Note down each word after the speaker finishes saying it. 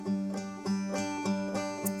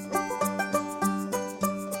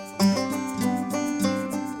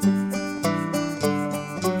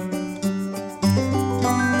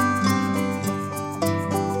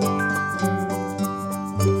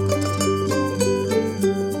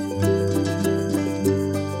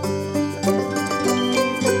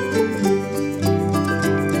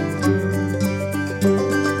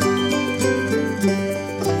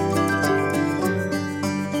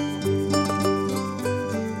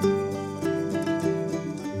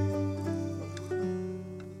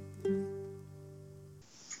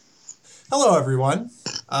Hello, everyone.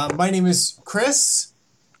 My name is Chris,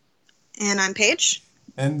 And I'm Paige.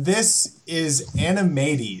 and this is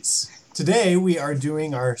Animates. Today, we are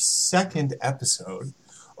doing our second episode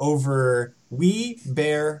over We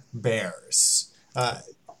Bear Bears.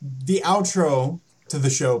 The outro to the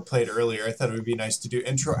show played earlier. I thought it would be nice to do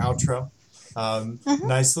intro, outro.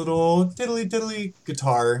 Nice little diddly diddly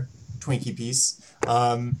guitar Twinkie piece.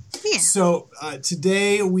 Yeah. So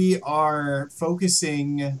today we are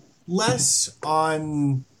focusing less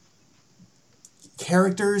on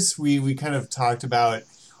characters. We kind of talked about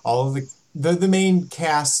all of the main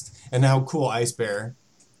cast and how cool Ice Bear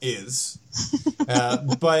is.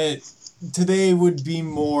 But today would be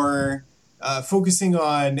more focusing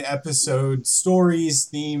on episode stories,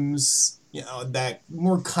 themes, that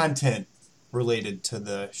more content related to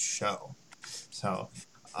the show. So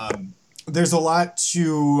there's a lot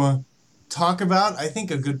to talk about. I think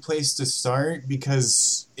a good place to start,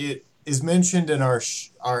 because it is mentioned in our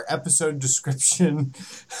episode description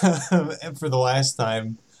for the last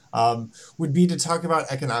time, would be to talk about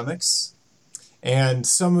economics. And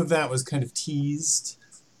some of that was kind of teased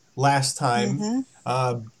last time.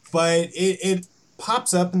 But it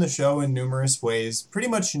pops up in the show in numerous ways. Pretty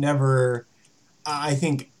much never, I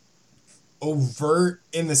think, overt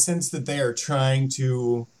in the sense that they are trying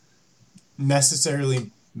to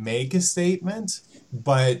necessarily make a statement,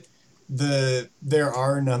 but there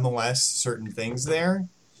are nonetheless certain things there.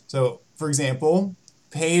 So, for example,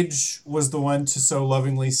 Paige was the one to so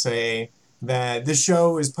lovingly say that this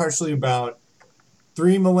show is partially about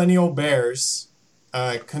three millennial bears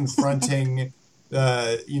confronting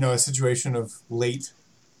a situation of late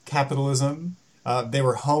capitalism. They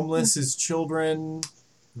were homeless as children.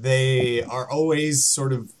 They are always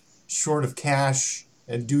sort of short of cash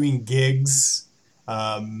and doing gigs.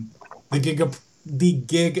 The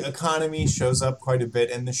gig economy shows up quite a bit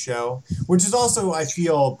in the show, which is also, I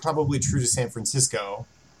feel, probably true to San Francisco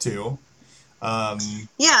too.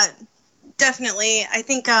 Yeah, definitely. I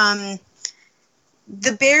think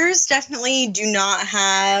the Bears definitely do not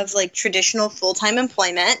have like traditional full-time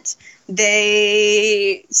employment.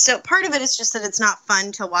 So part of it is just that it's not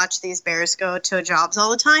fun to watch these Bears go to jobs all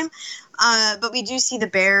the time. But we do see the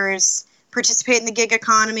Bears participate in the gig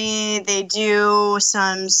economy. They do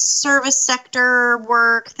some service sector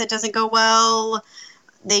work that doesn't go well.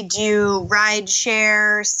 They do ride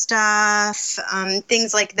share stuff,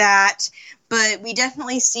 things like that. But we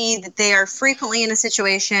definitely see that they are frequently in a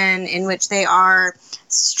situation in which they are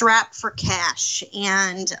strapped for cash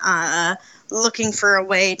and looking for a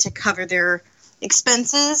way to cover their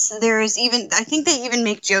expenses. I think they even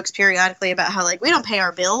make jokes periodically about how, like, we don't pay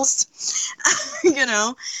our bills,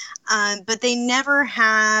 but they never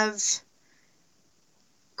have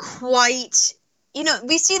quite,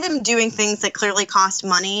 we see them doing things that clearly cost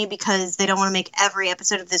money because they don't want to make every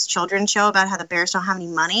episode of this children's show about how the Bears don't have any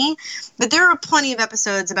money. But there are plenty of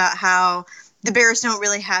episodes about how the Bears don't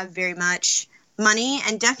really have very much money,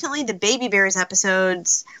 and definitely the Baby Bears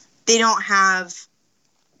episodes, they don't have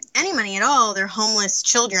any money at all. They're homeless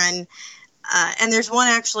children. And there's one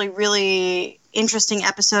actually really interesting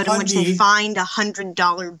episode in which they find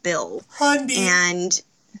 $100 bill. Hundy. And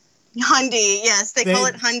Hundy, yes, they call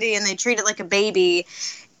it Hundy, and they treat it like a baby.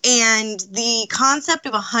 And the concept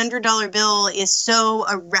of $100 bill is so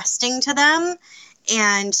arresting to them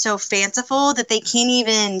and so fanciful that they can't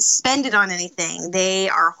even spend it on anything. They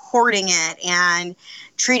are hoarding it and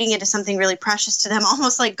treating it as something really precious to them,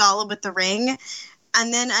 almost like Gollum with the ring.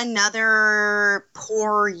 And then another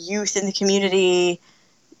poor youth in the community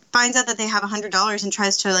finds out that they have $100 and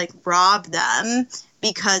tries to, like, rob them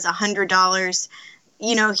because $100,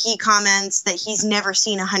 he comments that he's never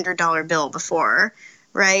seen a $100 bill before,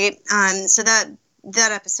 right? So that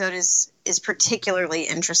episode is particularly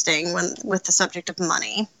interesting with the subject of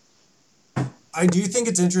money. I do think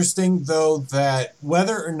it's interesting, though, that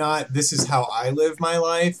whether or not this is how I live my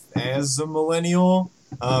life as a millennial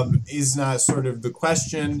is not sort of the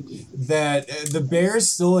question, that the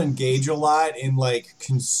Bears still engage a lot in, like,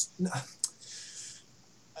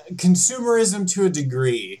 consumerism to a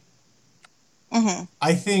degree. Mm-hmm.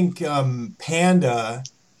 I think Panda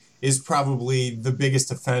is probably the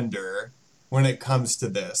biggest offender when it comes to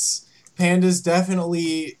this. Panda's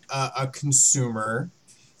definitely a consumer,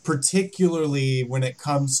 particularly when it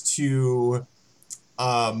comes to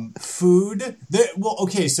food.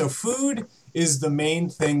 So food is the main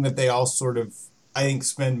thing that they all sort of, I think,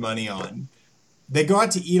 spend money on. They go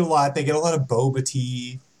out to eat a lot. They get a lot of boba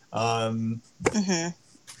tea. Mm-hmm.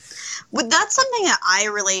 Well, that's something that I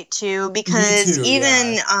relate to because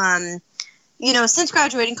since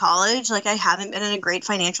graduating college, like I haven't been in a great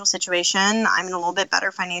financial situation. I'm in a little bit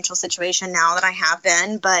better financial situation now than I have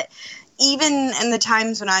been. But even in the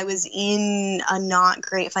times when I was in a not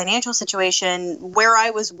great financial situation, where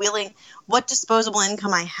I was willing, what disposable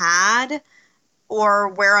income I had, or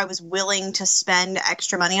where I was willing to spend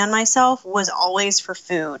extra money on myself was always for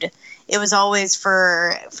food. It was always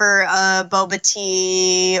for boba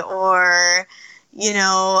tea or,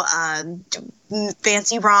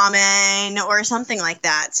 fancy ramen or something like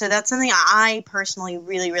that. So that's something I personally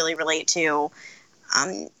really, really relate to.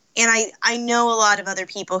 And I know a lot of other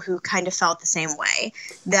people who kind of felt the same way.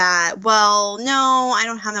 That, well, no, I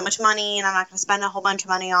don't have that much money and I'm not going to spend a whole bunch of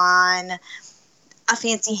money on a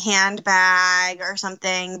fancy handbag or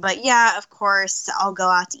something. But yeah, of course, I'll go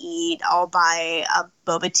out to eat. I'll buy a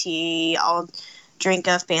boba tea. I'll drink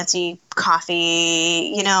a fancy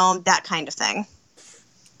coffee, that kind of thing.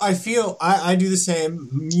 I feel I do the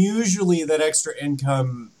same. Usually that extra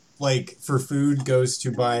income, like for food, goes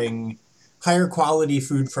to buying higher quality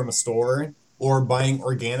food from a store or buying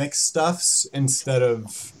organic stuffs instead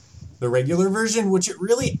of the regular version, which it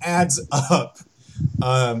really adds up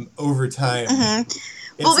over time.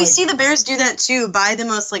 Mm-hmm. Well, we see the Bears do that too. Buy the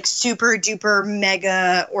most like super duper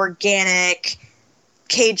mega organic,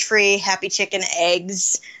 cage-free Happy Chicken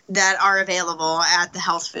eggs that are available at the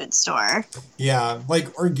health food store. Yeah,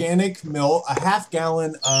 like organic milk, a half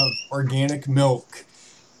gallon of organic milk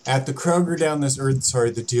at the Kroger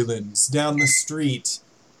the Dillon's down the street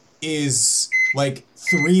is like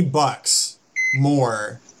 $3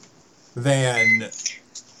 more than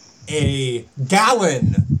a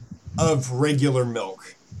gallon of regular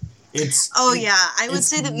milk. I would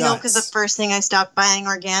say that milk is the first thing I stopped buying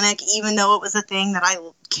organic, even though it was a thing that I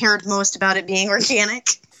cared most about it being organic.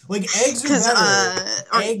 Like eggs are better.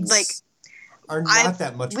 Eggs are not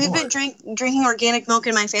that much more. We've been drinking organic milk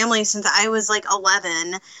in my family since I was like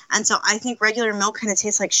 11, and so I think regular milk kind of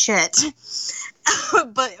tastes like shit.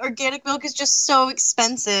 But organic milk is just so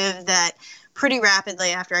expensive that pretty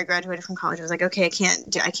rapidly after I graduated from college, I was like, okay, I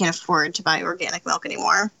can't afford to buy organic milk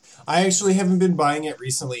anymore. I actually haven't been buying it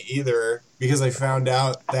recently either because I found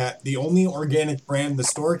out that the only organic brand the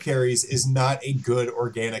store carries is not a good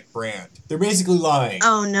organic brand. They're basically lying.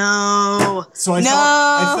 Oh no! So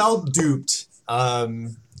I felt duped.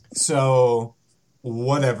 So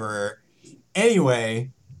whatever.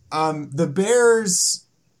 Anyway, the Bears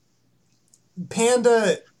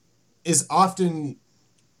Panda is often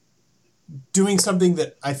doing something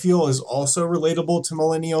that I feel is also relatable to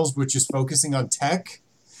millennials, which is focusing on tech,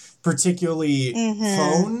 particularly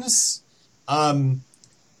phones. Panda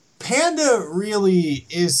really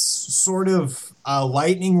is sort of a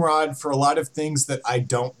lightning rod for a lot of things that I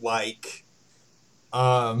don't like.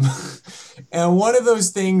 And one of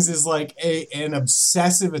those things is like an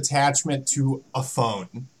obsessive attachment to a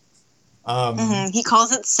phone. He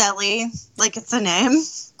calls it Selly, like it's a name.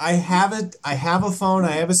 I have a phone.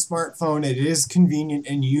 I have a smartphone. It is convenient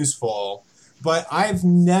and useful, but I've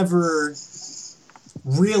never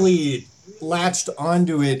really latched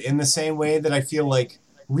onto it in the same way that I feel like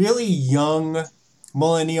really young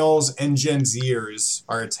millennials and Gen Zers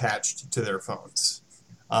are attached to their phones.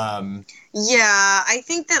 Yeah, I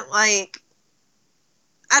think that, like,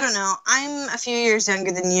 I don't know. I'm a few years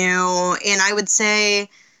younger than you, and I would say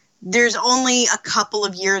there's only a couple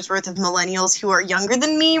of years worth of millennials who are younger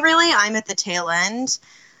than me, really. I'm at the tail end.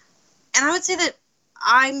 And I would say that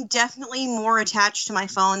I'm definitely more attached to my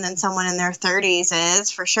phone than someone in their 30s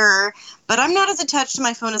is, for sure. But I'm not as attached to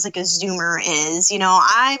my phone as, like, a Zoomer is.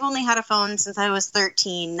 I've only had a phone since I was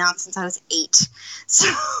 13, not since I was 8. So,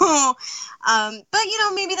 but,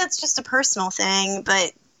 maybe that's just a personal thing.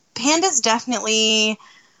 But Panda's definitely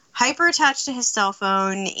hyper attached to his cell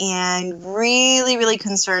phone and really, really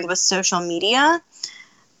concerned with social media.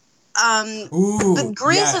 But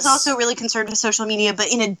Grizz is also really concerned with social media,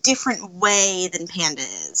 but in a different way than Panda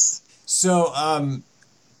is. So,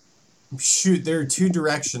 there are two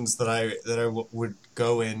directions that I would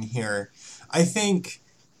go in here. I think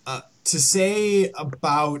to say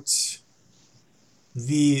about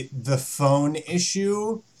the phone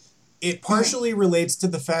issue, it partially relates to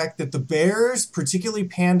the fact that the Bears, particularly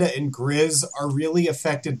Panda and Grizz, are really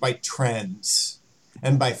affected by trends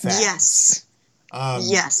and by facts. Yes.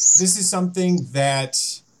 Yes. This is something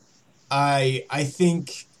that I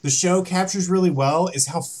think the show captures really well, is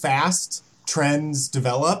how fast trends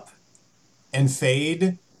develop and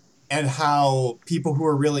fade, and how people who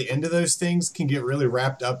are really into those things can get really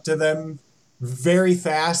wrapped up to them very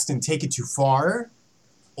fast and take it too far,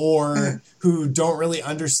 or who don't really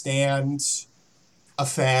understand a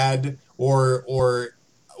fad or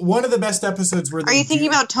one of the best episodes where Are you thinking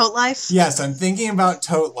about Tote Life? Yes, I'm thinking about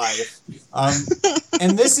Tote Life.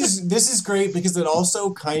 And this is great because it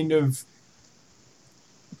also kind of...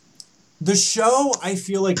 The show, I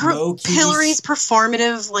feel like low-key... Hillary's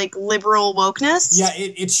performative, like, liberal wokeness? Yeah,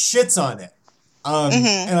 it shits on it.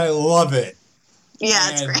 And I love it. Yeah,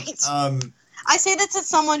 it's great. I say this as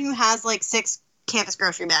someone who has, like, 6 campus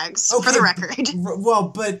grocery bags, for the record. Well,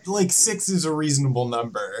 but, like, 6 is a reasonable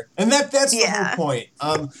number. And that's the whole point.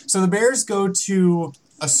 So the Bears go to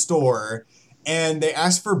a store, and they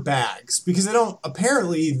ask for bags, because they don't...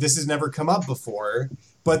 Apparently, this has never come up before,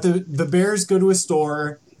 but the Bears go to a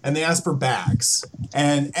store... And they ask for bags.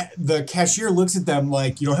 And the cashier looks at them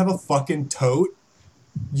like, you don't have a fucking tote?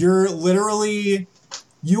 You are literally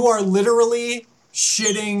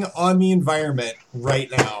shitting on the environment right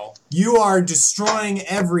now. You are destroying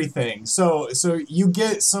everything. So you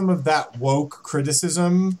get some of that woke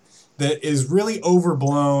criticism that is really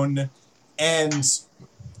overblown and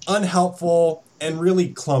unhelpful and really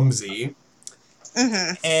clumsy.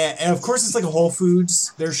 And of course it's like a Whole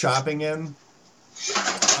Foods they're shopping in.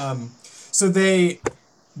 So they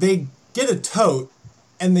get a tote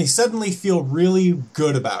and they suddenly feel really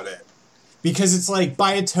good about it because it's like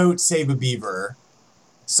buy a tote, save a beaver.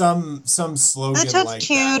 Some slogan the tote's like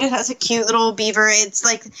cute. that. It has a cute little beaver. It's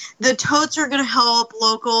like the totes are going to help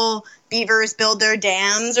local beavers build their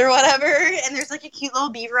dams or whatever. And there's like a cute little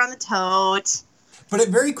beaver on the tote. But it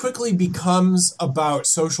very quickly becomes about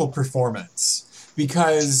social performance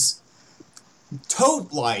because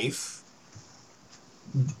Tote Life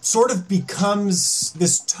sort of becomes,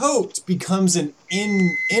 this tote becomes an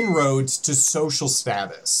inroads to social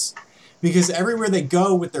status. Because everywhere they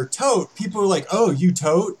go with their tote, people are like, oh, you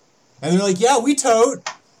tote? And they're like, yeah, we tote.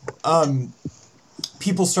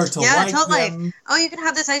 People start to like Tote them. Life. Oh, you can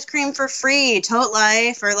have this ice cream for free, Tote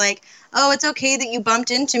Life. Or like, oh, it's okay that you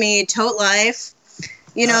bumped into me, Tote Life.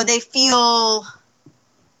 You know, they feel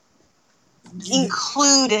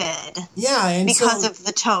included. Yeah, and because of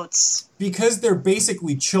the totes. Because they're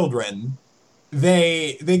basically children,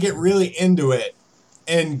 they get really into it.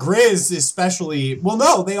 And Grizz especially, well,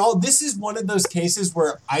 no, this is one of those cases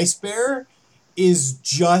where Ice Bear is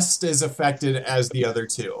just as affected as the other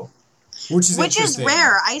two. Which is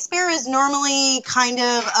rare. Ice Bear is normally kind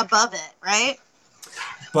of above it, right?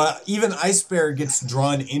 But even Ice Bear gets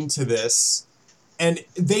drawn into this, and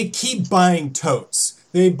they keep buying totes.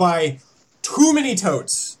 They buy too many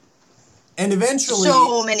totes. And eventually...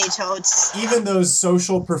 So many totes. Even those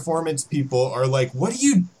social performance people are like, what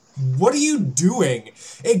are you doing?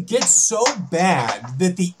 It gets so bad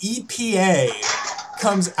that the EPA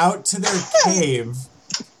comes out to their cave,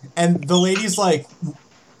 and the lady's like,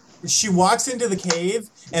 she walks into the cave,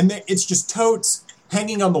 and it's just totes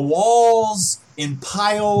hanging on the walls in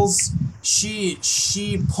piles.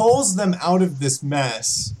 She pulls them out of this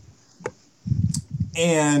mess,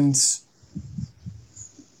 and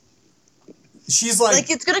she's like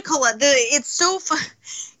it's gonna collect it's so fun.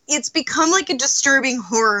 It's become like a disturbing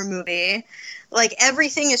horror movie. Like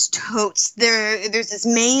everything is totes. There's this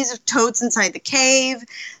maze of totes inside the cave.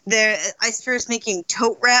 Ice Bear's making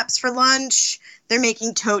tote wraps for lunch. They're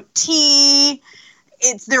making tote tea.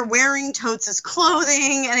 They're wearing totes as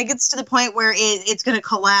clothing, and it gets to the point where it's going to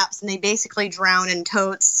collapse, and they basically drown in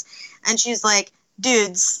totes. And she's like,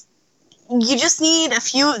 dudes, you just need a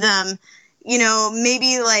few of them. You know,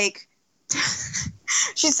 maybe like...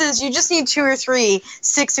 She says, you just need 2 or 3,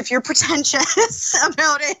 6 if you're pretentious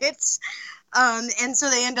about it. And so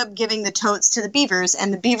they end up giving the totes to the beavers,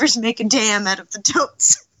 and the beavers make a dam out of the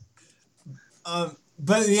totes.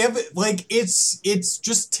 But it's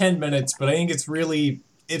just 10 minutes, but I think it's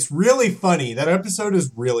really funny. That episode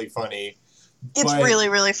is really funny. It's really,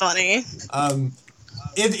 really funny.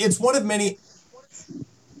 It's one of many...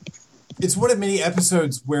 It's one of many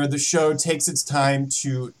episodes where the show takes its time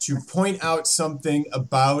to point out something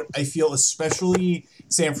about, I feel, especially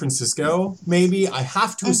San Francisco, maybe. I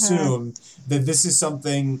have to assume that this is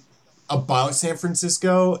something about San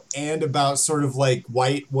Francisco and about sort of like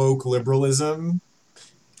white woke liberalism.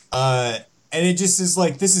 And it just is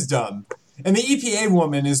like, this is dumb. And the EPA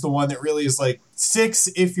woman is the one that really is like, 6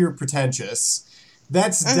 if you're pretentious.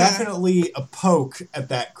 That's definitely a poke at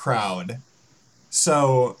that crowd.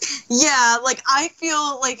 So yeah, like I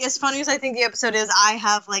feel like as funny as I think the episode is, I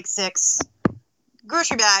have like 6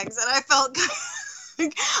 grocery bags, and I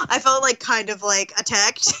felt like kind of like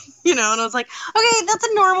attacked, you know. And I was like, okay, that's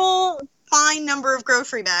a normal, fine number of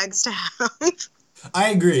grocery bags to have. I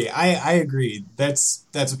agree. I agree. That's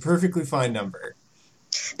a perfectly fine number.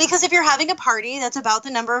 Because if you're having a party, that's about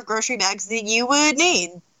the number of grocery bags that you would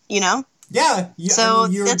need, you know. Yeah. So I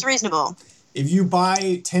mean, that's reasonable. if you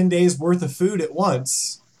buy 10 days worth of food at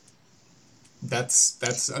once,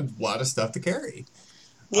 that's a lot of stuff to carry.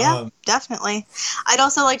 Yeah, definitely. I'd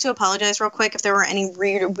also like to apologize real quick if there were any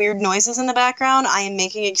weird noises in the background. I am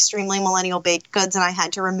making extremely millennial baked goods, and I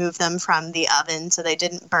had to remove them from the oven so they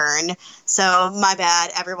didn't burn. So my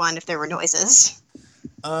bad, everyone, if there were noises.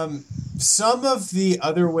 Some of the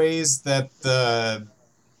other ways that the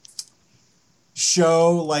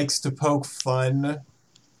show likes to poke fun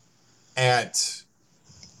at,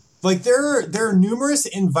 like, there are numerous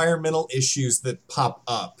environmental issues that pop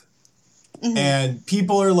up. Mm-hmm. And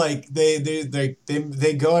people are like, they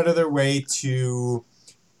go out of their way to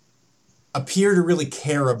appear to really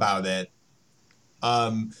care about it.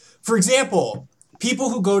 For example, people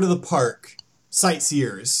who go to the park,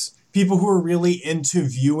 sightseers, people who are really into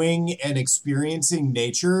viewing and experiencing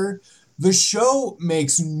nature, the show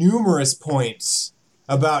makes numerous points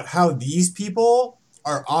about how these people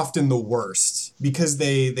are often the worst because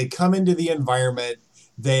they come into the environment,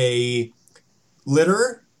 they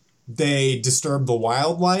litter, they disturb the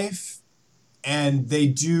wildlife, and they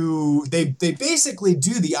basically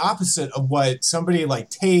do the opposite of what somebody like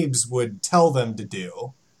Tabes would tell them to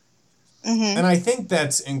do. Mm-hmm. And I think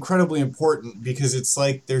that's incredibly important because it's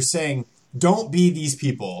like they're saying, don't be these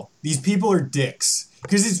people. These people are dicks.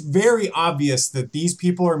 Because it's very obvious that these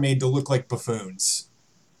people are made to look like buffoons.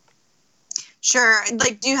 Sure.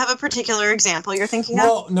 Like, do you have a particular example you're thinking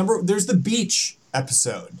of? Well, there's the beach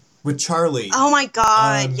episode with Charlie. Oh my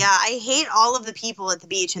god, yeah. I hate all of the people at the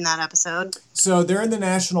beach in that episode. So they're in the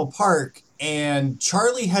national park, and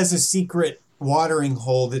Charlie has a secret watering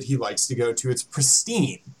hole that he likes to go to. It's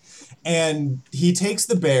pristine. And he takes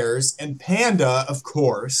the bears, and Panda, of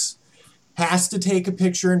course, has to take a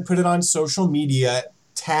picture and put it on social media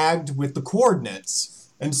tagged with the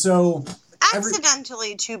coordinates. And so...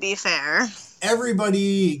 Accidentally, to be fair.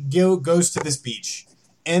 Everybody goes to this beach.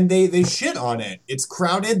 And they shit on it. It's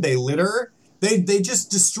crowded. They litter. They just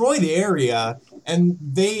destroy the area. And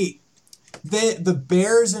the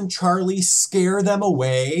bears and Charlie scare them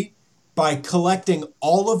away by collecting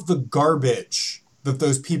all of the garbage that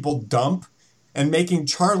those people dump and making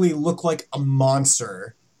Charlie look like a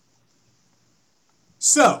monster.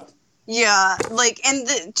 So. Yeah, like,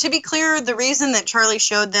 and to be clear, the reason that Charlie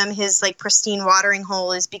showed them his, like, pristine watering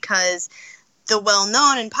hole is because the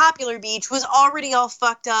well-known and popular beach was already all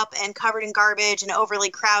fucked up and covered in garbage and overly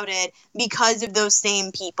crowded because of those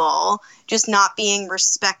same people just not being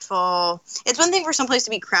respectful. It's one thing for someplace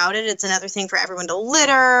to be crowded. It's another thing for everyone to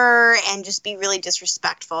litter and just be really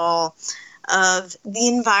disrespectful of the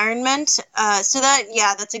environment. So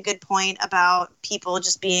that's a good point about people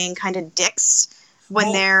just being kind of dicks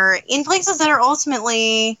when they're in places that are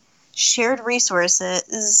ultimately shared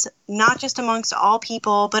resources, not just amongst all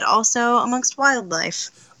people, but also amongst wildlife.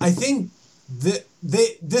 I think that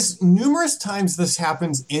this numerous times this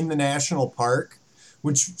happens in the national park,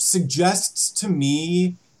 which suggests to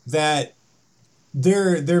me that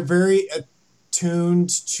they're very attuned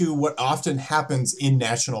to what often happens in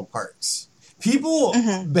national parks. People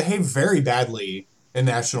behave very badly in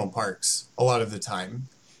national parks a lot of the time,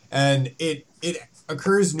 and it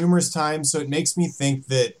occurs numerous times, so it makes me think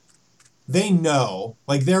that they know,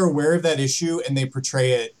 like, they're aware of that issue and they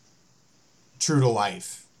portray it true to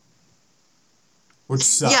life. Which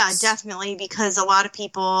sucks. Yeah, definitely, because a lot of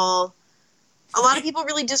people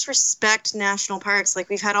really disrespect national parks. Like,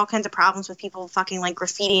 we've had all kinds of problems with people fucking, like,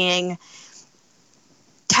 graffitiing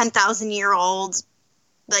 10,000-year-old,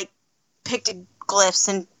 like, pictoglyphs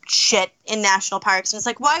and shit in national parks. And it's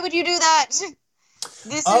like, why would you do that?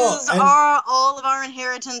 This is all of our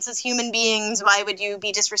inheritance as human beings. Why would you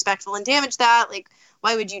be disrespectful and damage that? Like,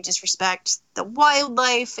 why would you disrespect the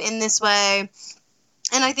wildlife in this way?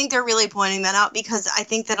 And I think they're really pointing that out because I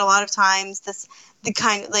think that a lot of times the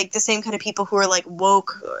same kind of people who are like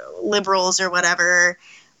woke liberals or whatever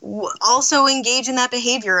also engage in that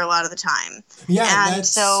behavior a lot of the time. Yeah, and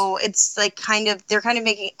so it's like they're kind of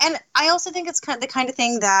making. And I also think it's kind of the kind of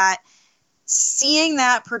thing that, seeing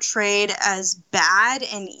that portrayed as bad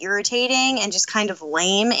and irritating and just kind of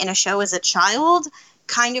lame in a show as a child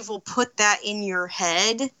kind of will put that in your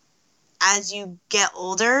head as you get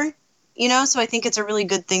older, you know? So I think it's a really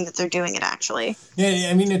good thing that they're doing it, actually. Yeah,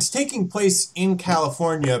 I mean, it's taking place in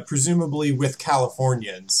California, presumably with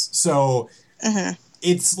Californians. So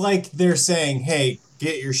it's like they're saying, hey,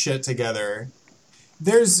 get your shit together.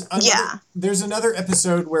 There's another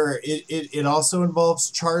episode where it also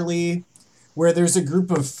involves Charlie, where there's a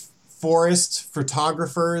group of forest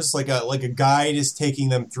photographers, like a guide is taking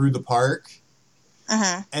them through the park.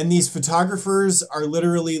 And these photographers are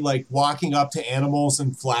literally like walking up to animals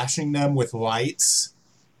and flashing them with lights.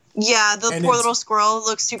 Yeah, the And poor little squirrel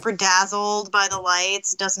looks super dazzled by the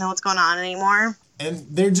lights, doesn't know what's going on anymore. And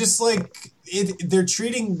they're just like, they're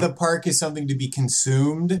treating the park as something to be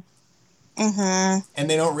consumed. Mm-hmm. And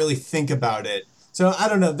they don't really think about it. So I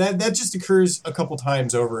don't know, that just occurs a couple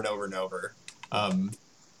times over and over and over.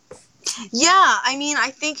 Yeah, I mean,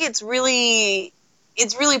 I think it's really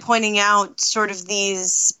pointing out sort of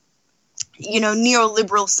these,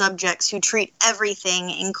 neoliberal subjects who treat everything,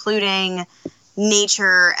 including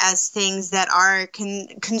nature, as things that are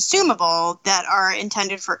consumable, that are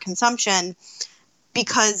intended for consumption,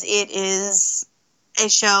 because it is a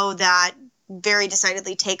show that very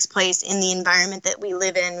decidedly takes place in the environment that we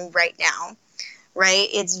live in right now, right?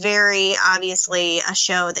 It's very obviously a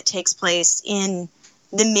show that takes place in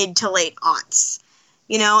the mid to late aughts,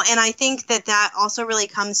 and I think that also really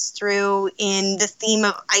comes through in the theme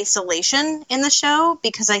of isolation in the show,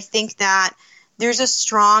 because I think that there's a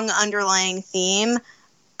strong underlying theme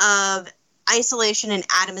of isolation and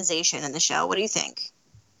atomization in the show. What do you think?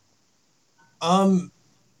 I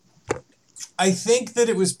think that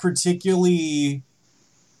it was particularly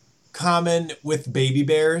common with baby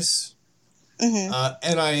bears. Mm-hmm.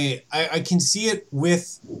 And I can see it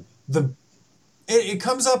with it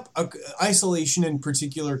comes up, isolation in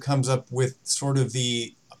particular comes up with sort of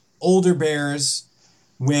the older bears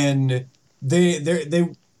when they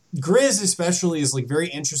Grizz especially is like very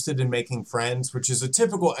interested in making friends, which is a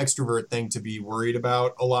typical extrovert thing to be worried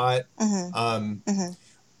about a lot. Mm-hmm.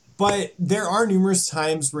 But there are numerous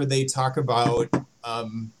times where they talk about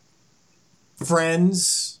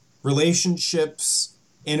friends, relationships,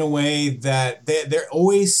 in a way that they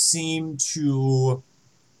always seem to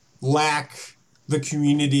lack the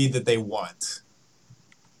community that they want.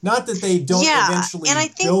 Not that they don't eventually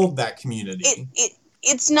build that community.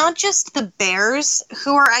 It's not just the bears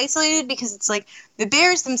who are isolated, because it's like the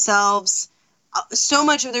bears themselves, so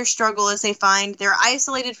much of their struggle is they find they're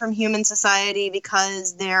isolated from human society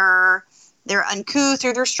because they're uncouth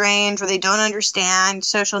or they're strange or they don't understand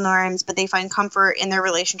social norms, but they find comfort in their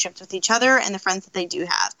relationships with each other and the friends that they do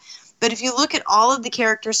have. But if you look at all of the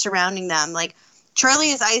characters surrounding them, like Charlie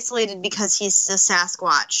is isolated because he's a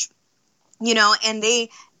Sasquatch, and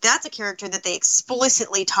that's a character that they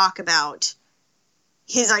explicitly talk about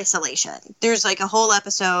his isolation. There's like a whole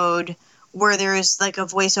episode where there's like a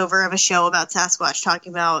voiceover of a show about Sasquatch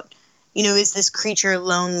talking about, is this creature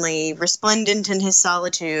lonely, resplendent in his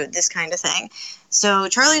solitude, this kind of thing. So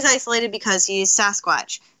Charlie's isolated because he's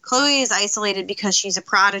Sasquatch. Chloe is isolated because she's a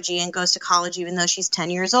prodigy and goes to college even though she's 10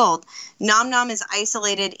 years old. Nom Nom is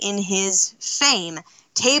isolated in his fame.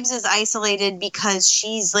 Tabes is isolated because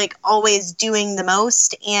she's like always doing the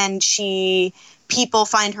most, and people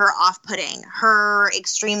find her off-putting. Her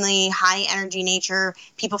extremely high energy nature,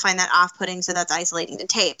 people find that off-putting, so that's isolating to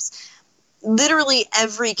Tapes. Literally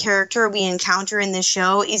every character we encounter in this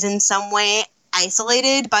show is in some way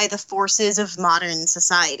isolated by the forces of modern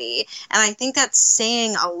society. And I think that's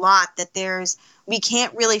saying a lot, that we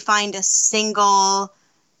can't really find a single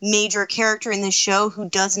major character in this show who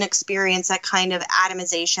doesn't experience that kind of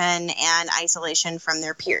atomization and isolation from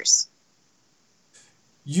their peers.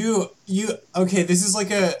 Okay, this is like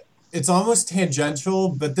it's almost tangential,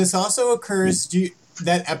 but this also occurs,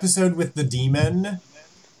 that episode with the demon?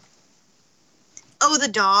 Oh, the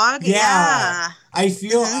dog? Yeah. I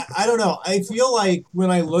feel, I don't know, I feel like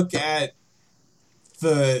when I look at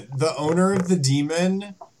the owner of the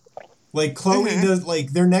demon, like Chloe does,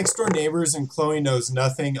 like they're next door neighbors and Chloe knows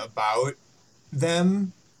nothing about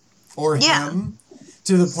them or him,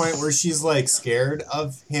 to the point where she's like scared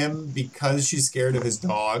of him because she's scared of his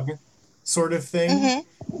dog, sort of thing.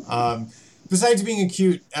 Besides being a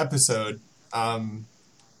cute episode, I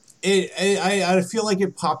feel like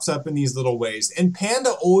it pops up in these little ways. And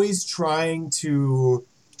Panda always trying to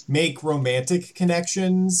make romantic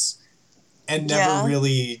connections and never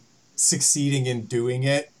really succeeding in doing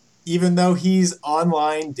it. Even though he's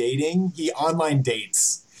online dating, he online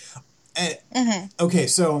dates. Okay,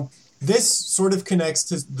 so this sort of connects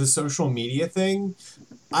to the social media thing.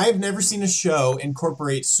 I've never seen a show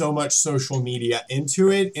incorporate so much social media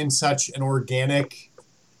into it in such an organic,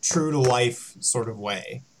 true-to-life sort of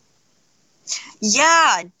way.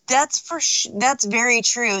 Yeah, that's very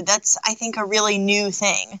true. That's, I think, a really new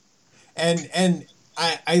thing. And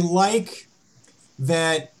I like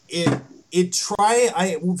that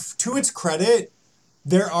to its credit,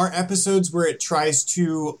 there are episodes where it tries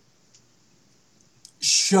to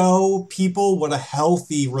show people what a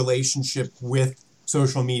healthy relationship with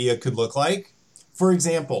social media could look like. For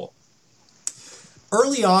example,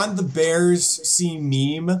 early on, the bears see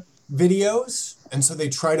meme videos, and so they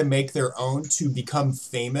try to make their own to become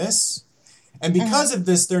famous. And because of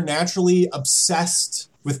this, they're naturally obsessed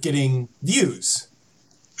with getting views.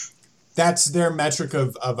 That's their metric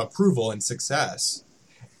of approval and success.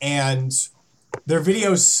 And their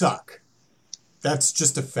videos suck. That's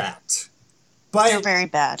just a fact. But they're very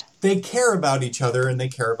bad. They care about each other and they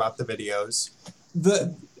care about the videos.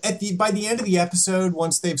 By the end of the episode,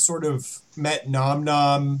 once they've sort of met Nom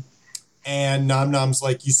Nom, and Nom Nom's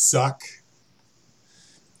like, you suck,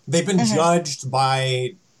 they've been judged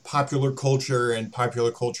by popular culture, and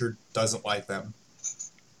popular culture doesn't like them.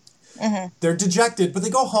 They're dejected, but they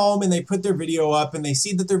go home and they put their video up and they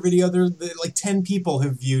see that their video, like 10 people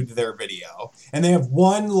have viewed their video. And they have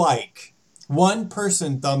one like. One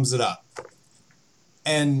person thumbs it up.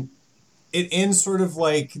 And it ends sort of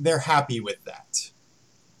like they're happy with that.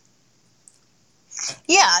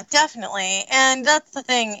 Yeah, definitely. And that's the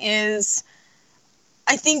thing is,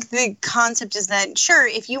 I think the concept is that, sure,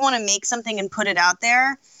 if you want to make something and put it out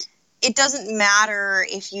there, it doesn't matter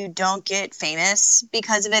if you don't get famous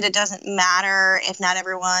because of it. It doesn't matter if not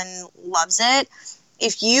everyone loves it.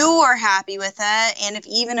 If you are happy with it, and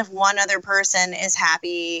even if one other person is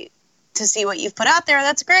happy to see what you've put out there,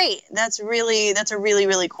 that's great. That's a really,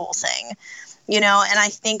 really cool thing. And I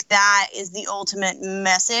think that is the ultimate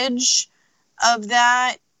message of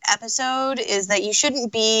that episode, is that you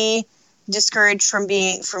shouldn't be discouraged from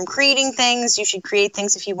creating things. You should create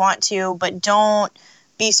things if you want to, but don't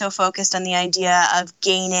be so focused on the idea of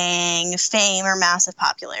gaining fame or massive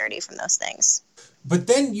popularity from those things. But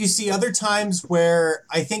then you see other times where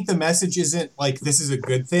I think the message isn't like this is a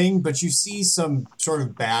good thing, but you see some sort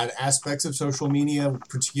of bad aspects of social media,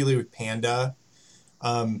 particularly with Panda.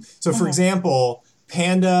 For example,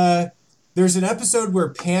 Panda, there's an episode where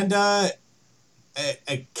Panda,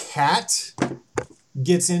 a cat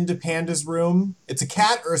gets into Panda's room. It's a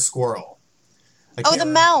cat or a squirrel? The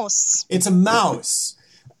mouse. It's a mouse.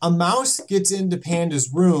 A mouse gets into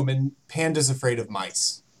Panda's room, and Panda's afraid of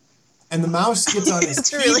mice. And the mouse gets on his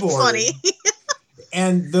keyboard. It's really funny.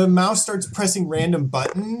 And the mouse starts pressing random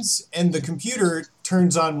buttons, and the computer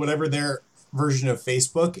turns on whatever their version of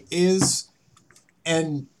Facebook is.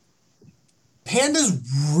 And Panda's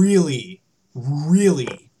really,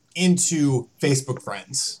 really into Facebook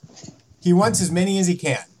friends. He wants as many as he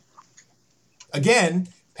can. Again,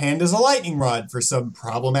 Panda's a lightning rod for some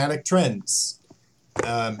problematic trends.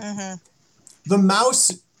 The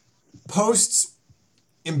mouse posts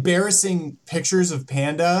embarrassing pictures of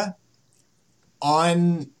Panda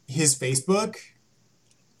on his Facebook,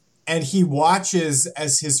 and he watches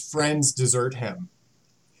as his friends desert him.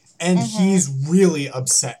 And he's really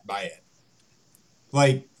upset by it.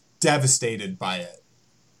 Like, devastated by it.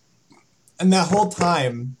 And that whole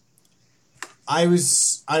time, I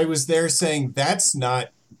was there saying, that's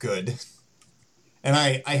not good. And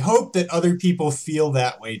I hope that other people feel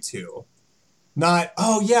that way too. Not,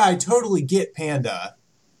 oh yeah, I totally get Panda.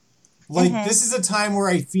 Like, this is a time where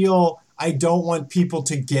I feel I don't want people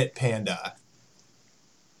to get Panda.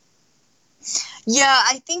 Yeah,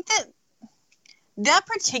 I think that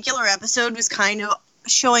particular episode was kind of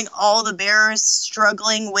showing all the bears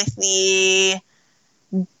struggling with the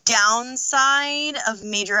downside of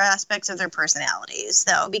major aspects of their personalities,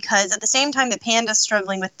 though, because at the same time that Panda's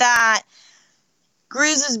struggling with that,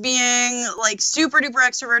 Grizz is being like super duper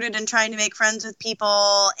extroverted and trying to make friends with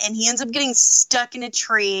people, and he ends up getting stuck in a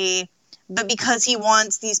tree. But because he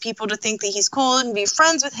wants these people to think that he's cool and be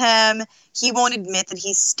friends with him, he won't admit that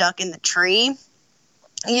he's stuck in the tree,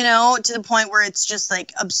 to the point where it's just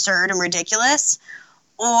like absurd and ridiculous.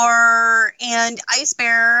 And Ice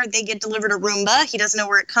Bear, they get delivered a Roomba. He doesn't know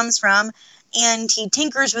where it comes from. And he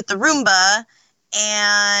tinkers with the Roomba,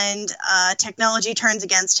 and technology turns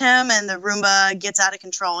against him, and the Roomba gets out of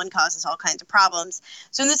control and causes all kinds of problems.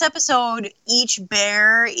 So in this episode, each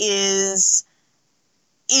bear is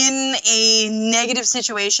in a negative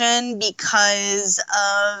situation because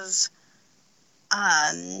of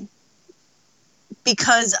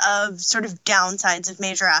sort of downsides of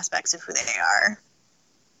major aspects of who they are.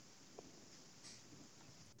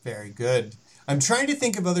 Very good. I'm trying to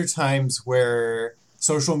think of other times where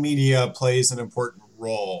social media plays an important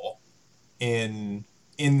role in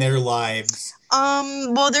their lives.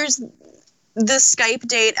 Well, there's the Skype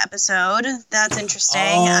date episode. That's interesting.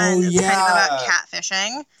 Oh, and it's yeah. kind of about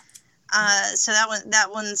catfishing. So that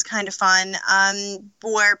one's kind of fun.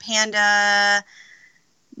 Where Panda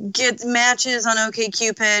gets matches on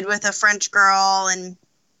OkCupid with a French girl, and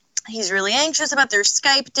he's really anxious about their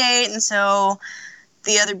Skype date, and so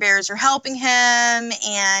the other bears are helping him,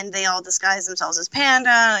 and they all disguise themselves as Panda.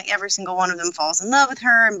 Like, every single one of them falls in love with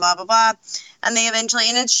her, and blah, blah, blah. And they eventually,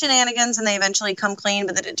 and it's shenanigans, and they eventually come clean,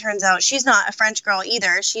 but then it turns out she's not a French girl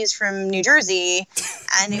either. She's from New Jersey,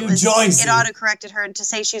 and it autocorrected her to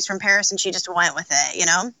say she's from Paris, and she just went with it, you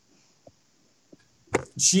know?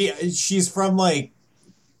 She's from, like...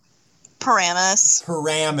 Paramus,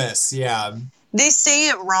 yeah. They say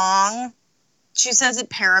it wrong. She says it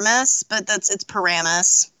Paramus, but it's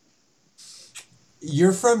Paramus.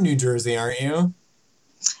 You're from New Jersey, aren't you?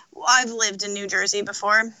 Well, I've lived in New Jersey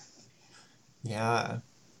before. Yeah.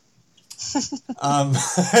 I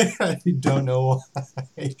don't know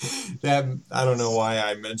why I don't know why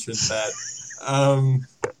I mentioned that.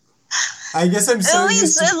 I guess I'm so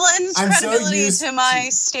used to... It lends credibility to my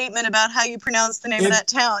statement about how you pronounce the name of that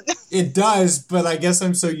town. It does, but I guess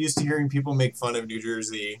I'm so used to hearing people make fun of New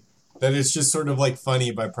Jersey that it's just sort of like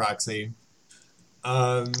funny by proxy.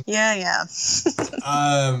 Yeah.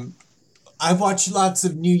 I've watched lots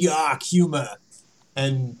of New York humor,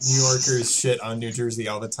 and New Yorkers shit on New Jersey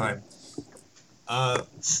all the time.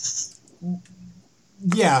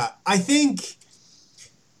 Yeah, I think...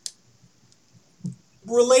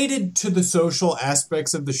 related to the social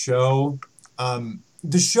aspects of the show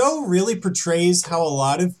really portrays how a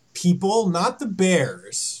lot of people, not the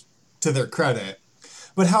bears, to their credit,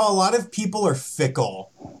 but how a lot of people are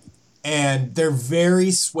fickle and they're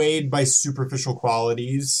very swayed by superficial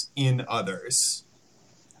qualities in others.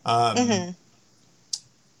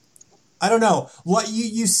 I don't know.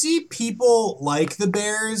 You see people like the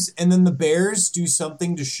bears, and then the bears do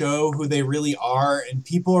something to show who they really are, and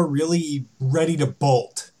people are really ready to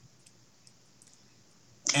bolt.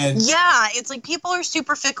 And yeah, it's like people are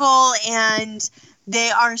super fickle, and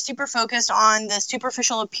they are super focused on the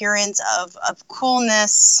superficial appearance of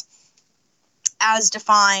coolness as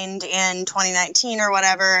defined in 2019 or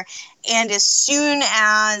whatever. And as soon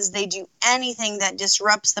as they do anything that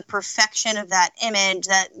disrupts the perfection of that image,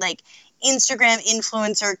 that like Instagram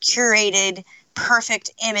influencer curated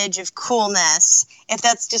perfect image of coolness, if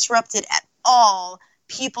that's disrupted at all,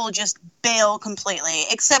 people just bail completely,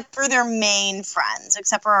 except for their main friends,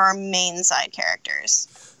 except for our main side characters.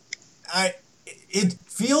 It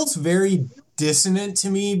feels very dissonant to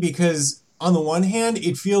me because on the one hand,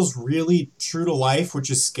 it feels really true to life, which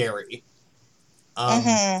is scary.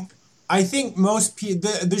 I think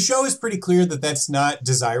the show is pretty clear that that's not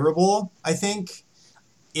desirable, I think.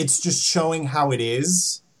 It's just showing how it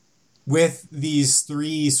is with these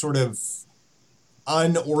three sort of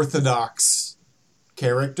unorthodox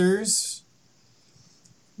characters.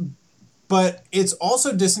 But it's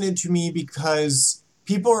also dissonant to me because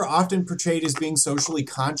people are often portrayed as being socially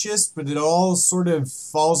conscious, but it all sort of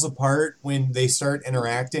falls apart when they start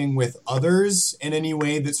interacting with others in any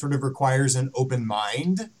way that sort of requires an open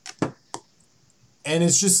mind. And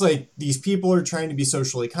it's just like these people are trying to be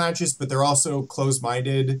socially conscious, but they're also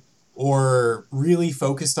closed-minded or really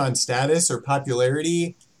focused on status or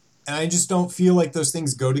popularity. And I just don't feel like those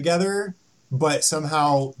things go together, but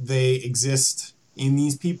somehow they exist in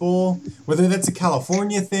these people. Whether that's a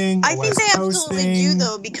California thing, I think they absolutely do,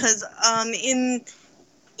 though, because in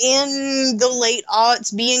the late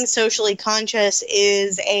aughts, being socially conscious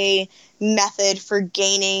is a method for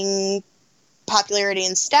gaining popularity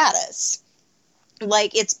and status.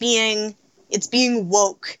 Like, it's being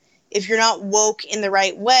woke. If you're not woke in the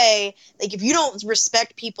right way, like, if you don't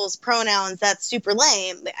respect people's pronouns, that's super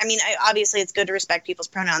lame. I mean, obviously it's good to respect people's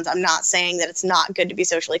pronouns. I'm not saying that it's not good to be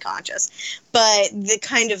socially conscious. But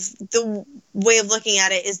the way of looking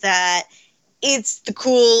at it is that it's the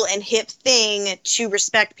cool and hip thing to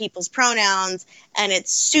respect people's pronouns, and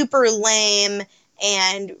it's super lame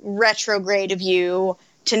and retrograde of you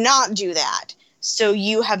to not do that. So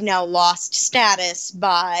you have now lost status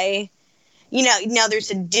by, now there's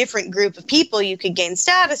a different group of people you could gain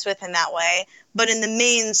status with in that way. But in the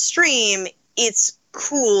mainstream, it's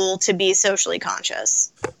cool to be socially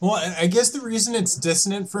conscious. Well, I guess the reason it's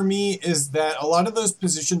dissonant for me is that a lot of those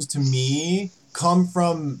positions to me come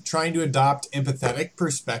from trying to adopt empathetic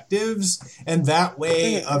perspectives. And that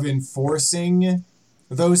way of enforcing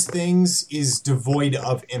those things is devoid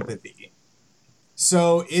of empathy.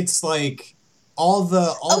 So it's like...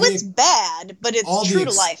 it's bad, but it's true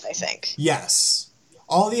to life, I think. Yes.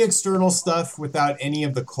 All the external stuff without any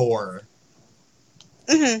of the core.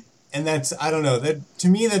 Mm-hmm. And that's, I don't know, to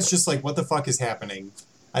me that's just like, what the fuck is happening?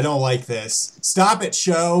 I don't like this. Stop it,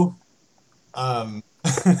 show.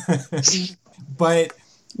 But...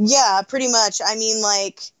 yeah, pretty much. I mean,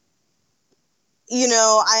 like,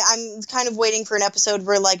 I'm kind of waiting for an episode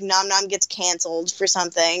where, like, Nom Nom gets canceled for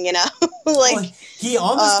something, like... Well, he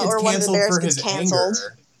almost gets or one of the canceled bears for gets his canceled.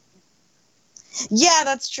 anger. Yeah,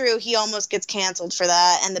 that's true. He almost gets canceled for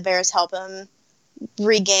that, and the bears help him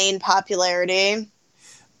regain popularity.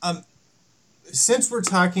 Since we're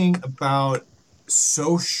talking about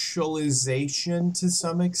socialization to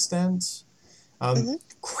some extent,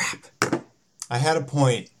 crap. I had a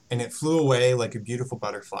point, and it flew away like a beautiful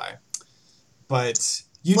butterfly. But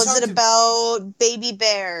was it about baby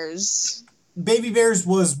bears? Baby bears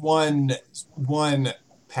was one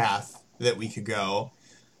path that we could go.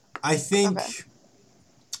 I think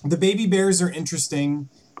the baby bears are interesting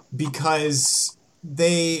because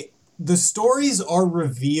the stories are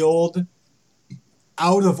revealed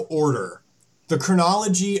out of order. The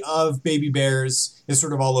chronology of baby bears is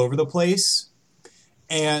sort of all over the place.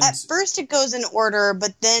 And at first it goes in order,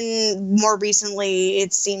 but then more recently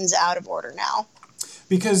it seems out of order now.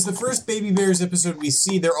 Because the first Baby Bears episode we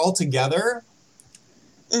see, they're all together.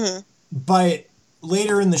 Mm-hmm. But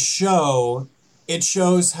later in the show, it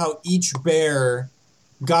shows how each bear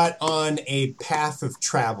got on a path of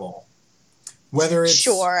travel. Whether it's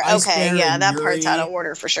Ice Bear and that Yuri, part's out of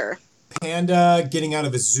order for sure. Panda getting out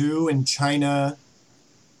of a zoo in China,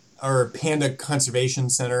 or Panda Conservation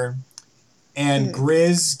Center, and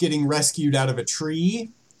Grizz getting rescued out of a tree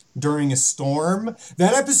during a storm.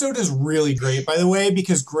 That episode is really great, by the way,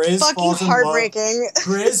 because Grizz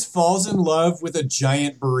Grizz falls in love with a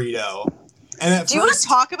giant burrito. And do you want to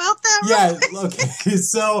talk about that? Yeah, okay.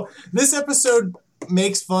 So this episode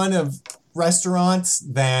makes fun of restaurants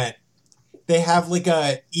that they have like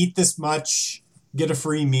a eat this much, get a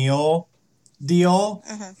free meal deal.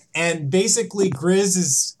 And basically Grizz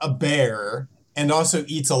is a bear and also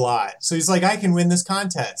eats a lot. So he's like, I can win this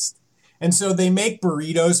contest. And so they make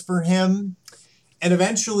burritos for him. And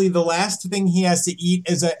eventually the last thing he has to eat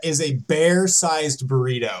is a bear-sized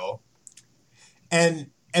burrito.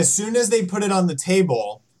 And as soon as they put it on the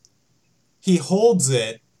table, he holds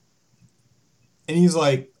it and he's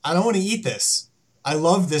like, I don't want to eat this. I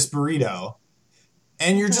love this burrito.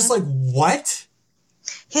 And you're just like, what?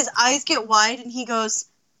 His eyes get wide and he goes,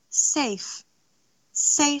 safe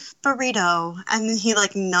burrito. And then he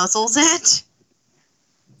like nuzzles it.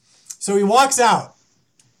 So he walks out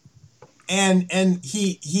and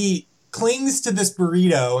he clings to this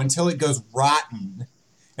burrito until it goes rotten.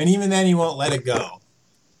 And even then he won't let it go.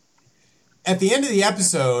 At the end of the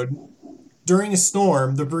episode, during a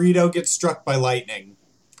storm, the burrito gets struck by lightning.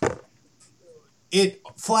 It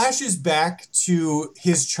flashes back to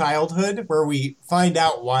his childhood where we find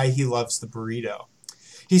out why he loves the burrito.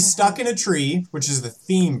 He's stuck in a tree, which is the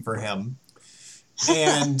theme for him.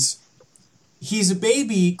 And he's a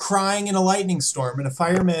baby crying in a lightning storm, and a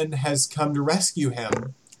fireman has come to rescue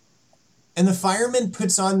him. And the fireman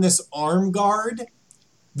puts on this arm guard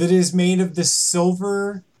that is made of this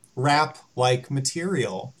silver wrap-like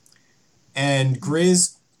material. And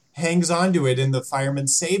Grizz hangs onto it, and the fireman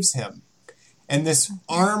saves him. And this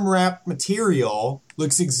arm wrap material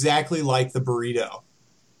looks exactly like the burrito.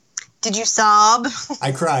 Did you sob?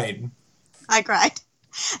 I cried. I cried.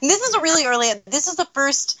 And this is a really early. This is the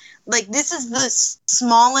first. Like, this is the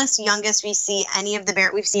smallest, youngest we've seen any of the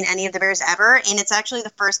bears ever, and it's actually the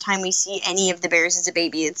first time we see any of the bears as a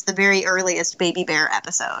baby. It's the very earliest baby bear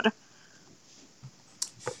episode.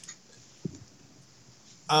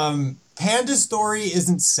 Panda's story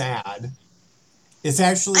isn't sad. It's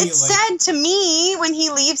actually sad to me when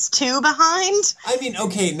he leaves two behind. I mean,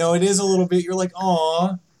 okay, no, it is a little bit. You're like,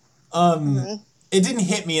 aw. It didn't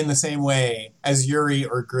hit me in the same way as Yuri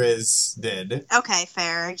or Grizz did. Okay,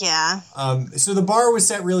 fair, yeah. So the bar was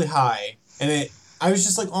set really high, and I was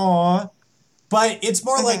just like, aw. But it's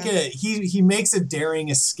more like he makes a daring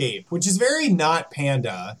escape, which is very not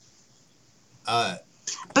Panda.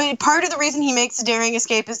 But part of the reason he makes a daring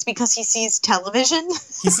escape is because he sees television.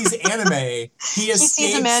 He sees anime. He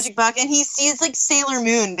sees a magic book, and he sees like Sailor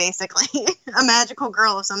Moon, basically. A magical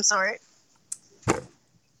girl of some sort.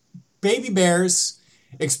 Baby bears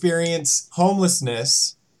experience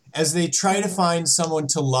homelessness as they try to find someone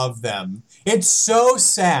to love them. It's so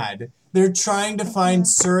sad. They're trying to find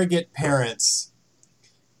surrogate parents.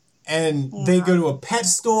 And they go to a pet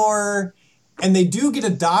store, and they do get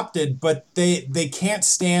adopted, but they can't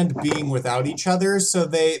stand being without each other, so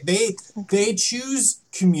they choose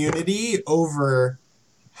community over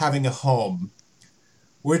having a home,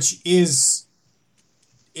 which is...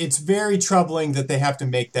 It's very troubling that they have to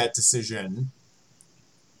make that decision.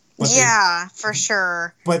 For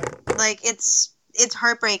sure. But like it's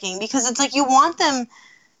heartbreaking because it's like you want them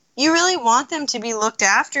You really want them to be looked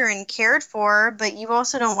after and cared for, but you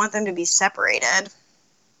also don't want them to be separated.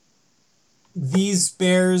 These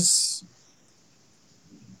bears,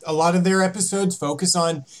 a lot of their episodes focus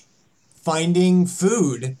on finding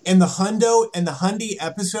food. In the Hundo and the Hundy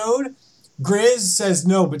episode, Grizz says,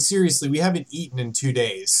 no, but seriously, we haven't eaten in 2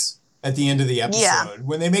 days at the end of the episode. Yeah.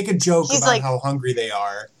 When they make a joke He's about like, how hungry they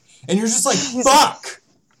are. And you're just like, fuck!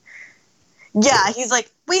 Yeah, he's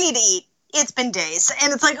like, we need to eat. It's been days.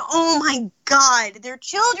 And it's like, oh my God, they're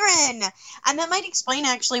children. And that might explain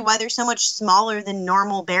actually why they're so much smaller than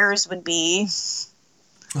normal bears would be.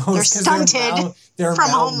 Oh, they're stunted they're from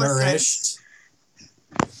malnourished.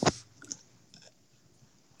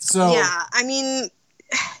 So yeah, I mean,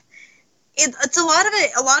 it's a lot of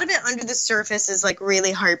it. A lot of it under the surface is like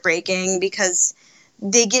really heartbreaking because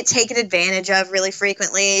they get taken advantage of really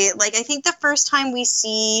frequently. Like, I think the first time we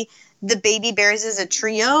see the baby bears as a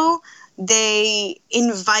trio, they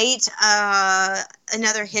invite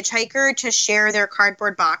another hitchhiker to share their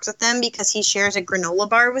cardboard box with them because he shares a granola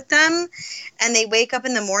bar with them. And they wake up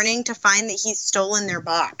in the morning to find that he's stolen their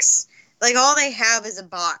box. Like, all they have is a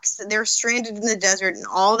box. They're stranded in the desert, and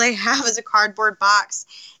all they have is a cardboard box.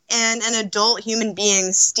 And an adult human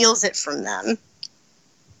being steals it from them.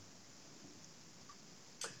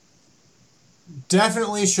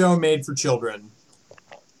 Definitely a show made for children.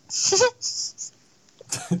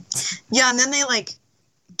 Yeah, and then they,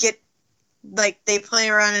 they play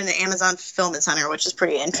around in an Amazon fulfillment center, which is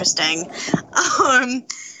pretty interesting.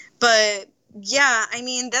 But, yeah, I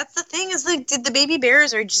mean, that's the thing is, like, the baby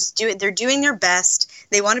bears are just they're doing their best.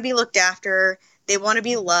 They want to be looked after. They want to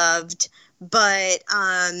be loved. But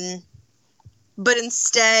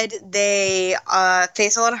instead they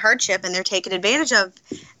face a lot of hardship, and they're taken advantage of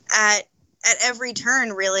at every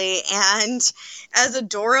turn, really. And as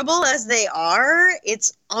adorable as they are,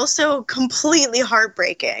 it's also completely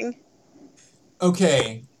heartbreaking.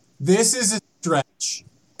 Okay, this is a stretch,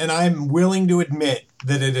 and I'm willing to admit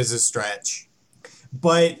that it is a stretch.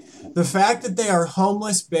 But the fact that they are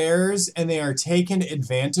homeless bears and they are taken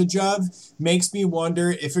advantage of makes me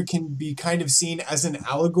wonder if it can be kind of seen as an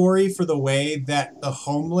allegory for the way that the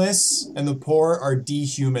homeless and the poor are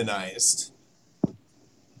dehumanized.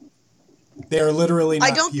 They are literally not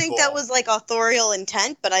I don't people. think that was like authorial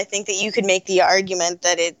intent, but I think that you could make the argument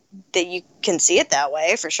that you can see it that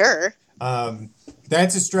way for sure.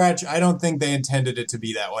 That's a stretch. I don't think they intended it to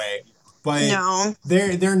be that way. But no.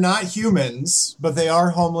 They're not humans, but they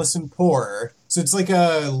are homeless and poor. So it's like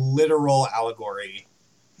a literal allegory.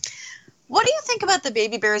 What do you think about the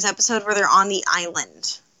Baby Bears episode where they're on the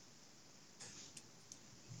island?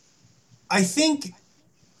 I think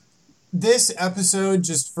this episode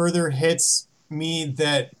just further hits me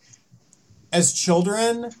that as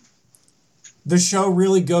children, the show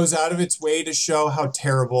really goes out of its way to show how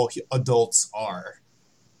terrible adults are.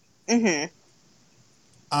 Mm-hmm.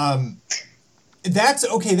 That's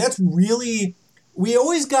okay. That's really, we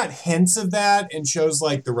always got hints of that in shows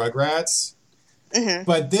like the Rugrats. Mm-hmm.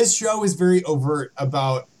 But this show is very overt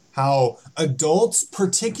about how adults,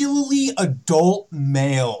 particularly adult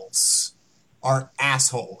males, are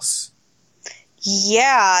assholes.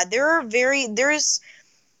 Yeah, I'm trying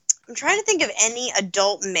to think of any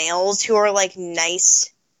adult males who are like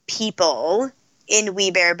nice people in We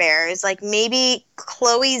Bare Bears. Like maybe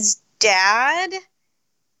Chloe's dad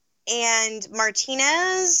and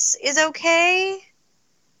Martinez is okay,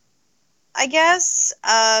 I guess.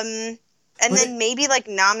 And then maybe like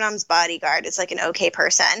Nom Nom's bodyguard is like an okay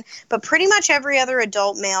person. But pretty much every other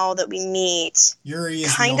adult male that we meet Yuri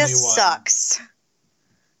is kind of sucks.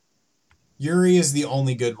 Yuri is the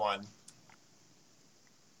only good one.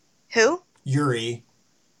 Who? Yuri,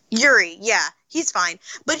 yeah. He's fine.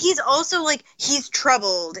 But he's also like, he's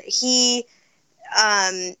troubled. He,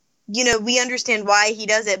 we understand why he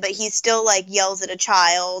does it, but he still like yells at a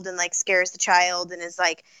child and like scares the child and is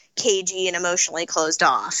like cagey and emotionally closed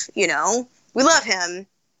off, We love him,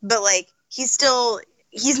 but like he's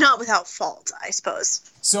not without fault, I suppose.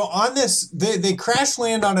 So on this, they crash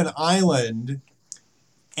land on an island,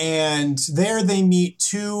 and there they meet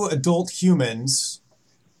two adult humans,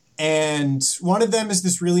 and one of them is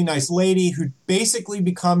this really nice lady who basically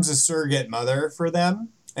becomes a surrogate mother for them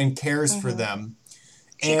and cares for them.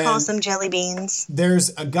 She calls them jelly beans.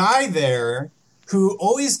 There's a guy there who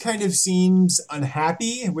always kind of seems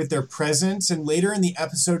unhappy with their presence, and later in the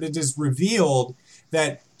episode it is revealed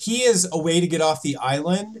that he is a way to get off the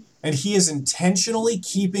island, and he is intentionally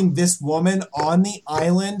keeping this woman on the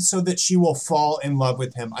island so that she will fall in love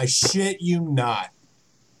with him. I shit you not.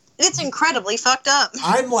 It's incredibly fucked up.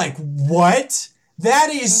 I'm like, what? That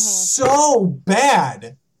is so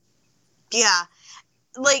bad. Yeah.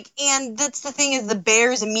 like, and that's the thing is the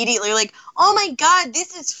bears immediately are like, oh my god,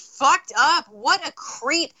 this is fucked up. What a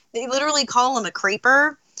creep. They literally call him a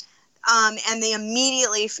creeper. And they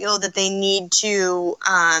immediately feel that they need to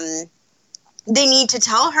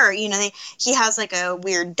tell her, you know, he has like a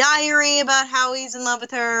weird diary about how he's in love with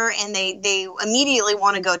her, and they immediately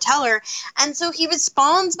want to go tell her. And so he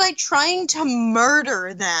responds by trying to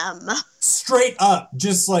murder them. Straight up,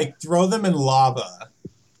 just like throw them in lava.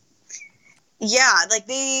 Yeah, like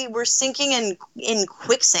they were sinking in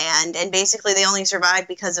quicksand, and basically they only survived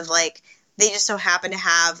because of like, they just so happened to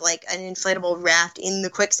have like an inflatable raft in the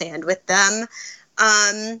quicksand with them.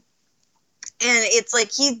 And it's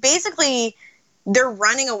like they're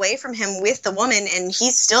running away from him with the woman, and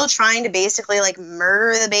he's still trying to basically like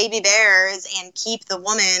murder the baby bears and keep the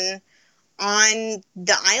woman on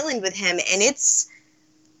the island with him. And it's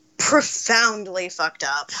profoundly fucked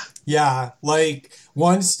up. Yeah, like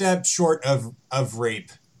one step short of rape.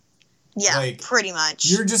 Yeah, like, pretty much.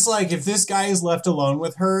 You're just like, if this guy is left alone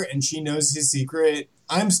with her and she knows his secret,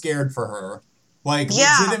 I'm scared for her. Like,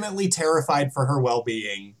 legitimately terrified for her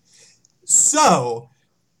well-being. So,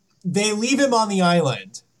 they leave him on the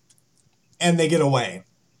island and they get away.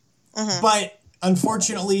 Mm-hmm. But,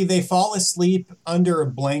 unfortunately, they fall asleep under a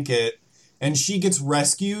blanket and she gets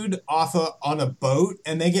rescued on a boat,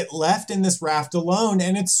 and they get left in this raft alone,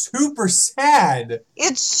 and it's super sad.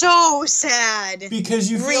 It's so sad. Because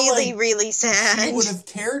you feel really, really sad. She would have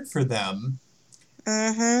cared for them.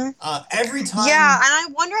 Mm-hmm. Every time. Yeah, and I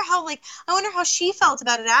wonder how she felt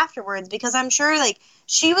about it afterwards, because I'm sure like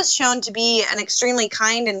she was shown to be an extremely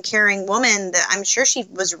kind and caring woman that I'm sure she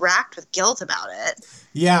was racked with guilt about it.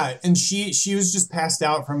 Yeah, and she was just passed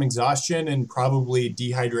out from exhaustion and probably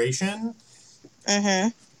dehydration. Mm-hmm.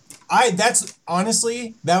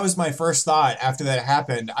 That was my first thought after that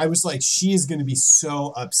happened. I was like, she is going to be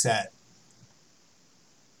so upset.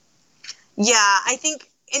 Yeah, I think,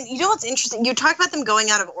 and you know what's interesting? You talk about them going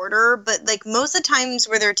out of order, but like most of the times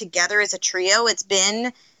where they're together as a trio, it's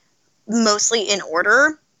been mostly in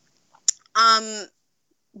order.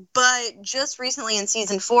 But just recently in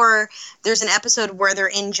season 4, there's an episode where they're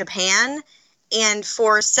in Japan, and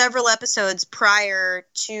for several episodes prior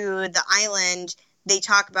to the island, they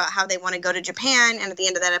talk about how they want to go to Japan, and at the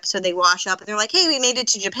end of that episode, they wash up, and they're like, hey, we made it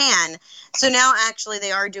to Japan. So now, actually,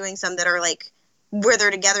 they are doing some that are, like, where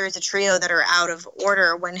they're together as a trio that are out of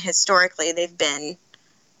order, when historically they've been...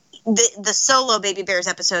 The solo Baby Bears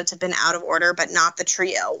episodes have been out of order, but not the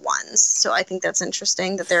trio ones. So I think that's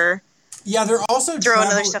interesting that they're... Yeah, they're also throwing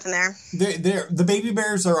other stuff in there. The Baby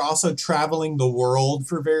Bears are also traveling the world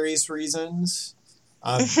for various reasons.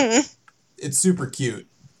 It's super cute.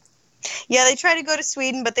 Yeah, they try to go to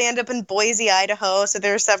Sweden, but they end up in Boise, Idaho. So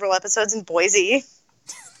there are several episodes in Boise.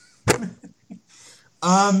 Okay,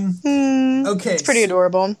 it's pretty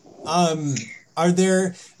adorable. Are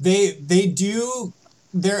there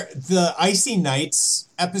the Icy Nights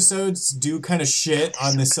episodes do kind of shit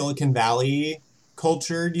on the Silicon Valley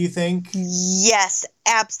culture, do you think? Yes,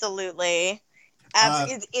 absolutely.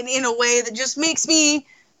 In a way that just makes me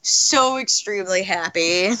so extremely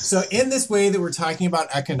happy. So in this way that we're talking about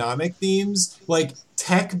economic themes, like,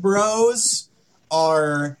 tech bros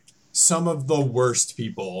are some of the worst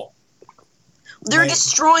people. They're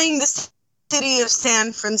destroying the city of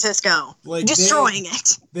San Francisco. Like, destroying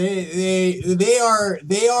it. They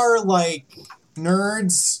are like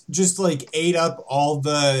nerds, just like ate up all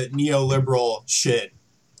the neoliberal shit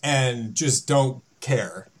and just don't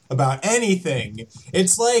care about anything.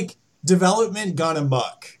 It's like development gone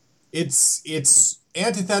amok. It's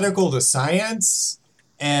antithetical to science,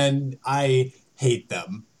 and I hate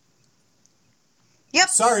them. Yep.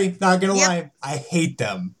 Sorry, not gonna lie. I hate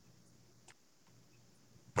them.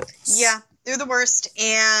 Yeah, they're the worst,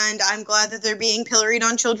 and I'm glad that they're being pilloried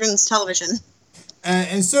on children's television.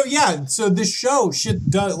 And so this show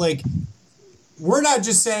like, we're not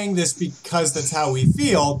just saying this because that's how we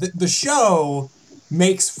feel. The show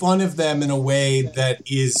makes fun of them in a way that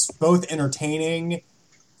is both entertaining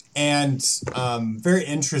and very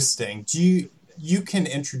interesting. You can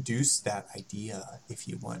introduce that idea if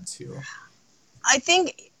you want to. I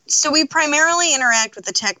think so. We primarily interact with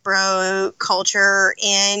the tech bro culture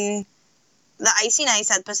in the Icy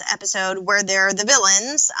Nights episode where they're the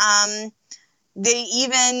villains. They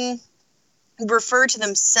even refer to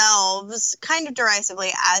themselves kind of derisively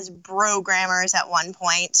as brogrammers at one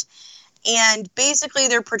point. And basically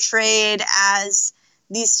they're portrayed as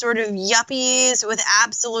these sort of yuppies with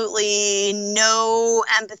absolutely no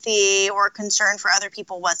empathy or concern for other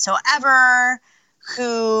people whatsoever,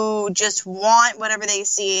 who just want whatever they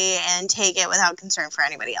see and take it without concern for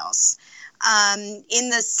anybody else.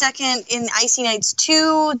 In Icy Knights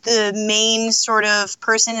 2, the main sort of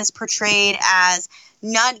person is portrayed as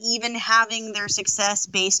not even having their success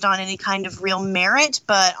based on any kind of real merit,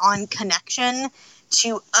 but on connection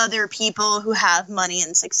to other people who have money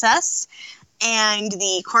and success. And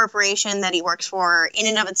the corporation that he works for in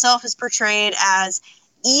and of itself is portrayed as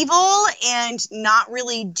evil and not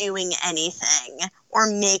really doing anything or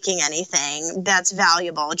making anything that's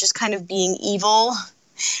valuable, just kind of being evil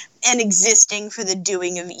and existing for the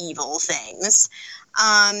doing of evil things.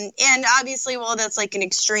 And obviously, while that's like an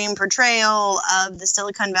extreme portrayal of the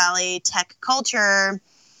Silicon Valley tech culture,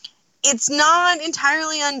 it's not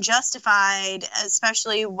entirely unjustified,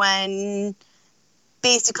 especially when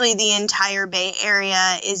basically the entire Bay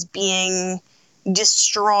Area is being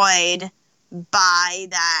destroyed by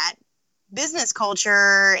that business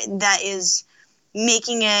culture that is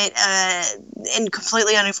making it a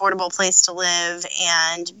completely unaffordable place to live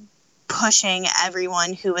and pushing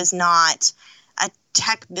everyone who is not a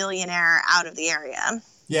tech billionaire out of the area.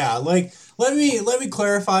 Yeah, like let me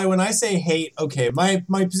clarify. When I say hate, okay, my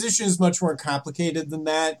position is much more complicated than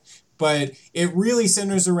that, but it really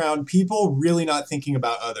centers around people really not thinking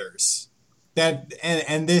about others. That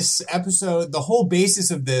and this episode, the whole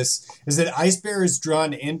basis of this is that Ice Bear is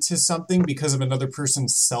drawn into something because of another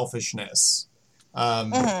person's selfishness.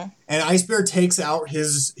 And Ice Bear takes out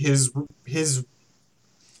his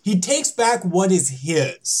he takes back what is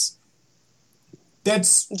his.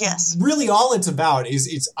 That's really all it's about.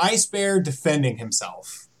 It's Ice Bear defending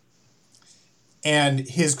himself and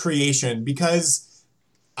his creation, because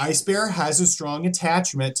Ice Bear has a strong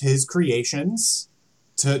attachment to his creations,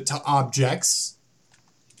 to objects.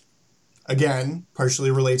 Again,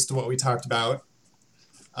 partially relates to what we talked about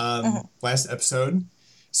last episode.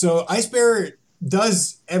 So Ice Bear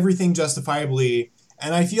does everything justifiably,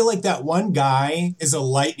 and I feel like that one guy is a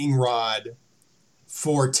lightning rod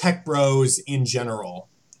for tech bros in general.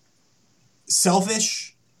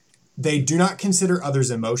 Selfish. They do not consider others'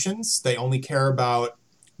 emotions. They only care about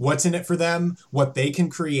what's in it for them, what they can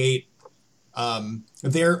create,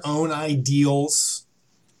 their own ideals,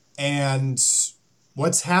 and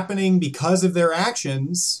what's happening because of their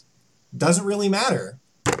actions doesn't really matter.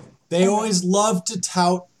 They always love to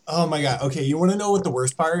tout. Oh my God. Okay, you want to know what the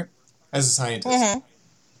worst part? As a scientist.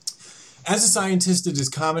 As a scientist, it is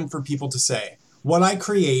common for people to say, what I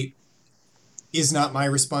create is not my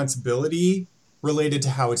responsibility related to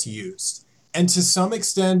how it's used. And to some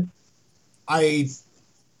extent, I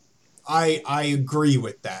agree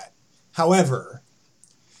with that. However,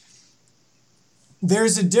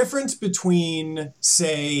 there's a difference between,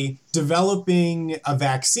 say, developing a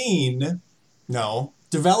vaccine. No,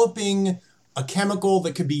 developing a chemical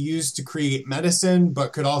that could be used to create medicine,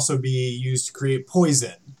 but could also be used to create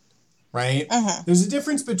poison. Right? There's a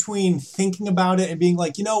difference between thinking about it and being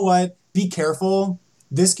like, you know what? Be careful.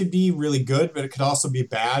 This could be really good, but it could also be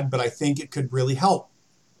bad. But I think it could really help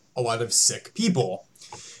a lot of sick people.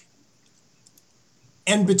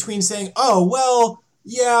 And between saying, oh, well,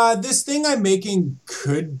 yeah, this thing I'm making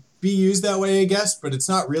could be used that way, I guess, but it's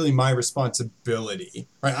not really my responsibility.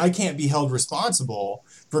 Right? I can't be held responsible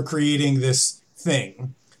for creating this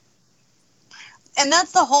thing. And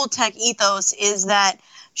that's the whole tech ethos, is that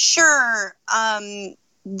sure,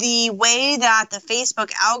 the way that the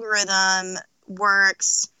Facebook algorithm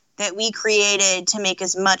works that we created to make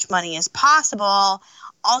as much money as possible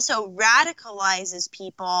also radicalizes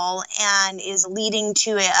people and is leading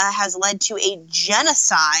to has led to a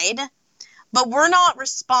genocide. But we're not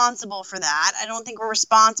responsible for that. I don't think we're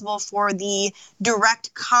responsible for the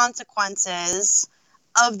direct consequences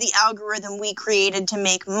of the algorithm we created to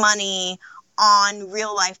make money on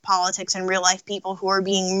real life politics and real life people who are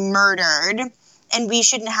being murdered, and we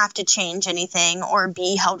shouldn't have to change anything or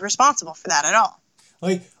be held responsible for that at all.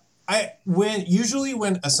 Like,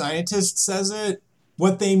 when a scientist says it,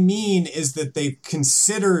 what they mean is that they've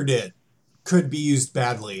considered it could be used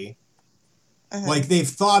badly. Like, they've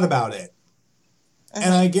thought about it.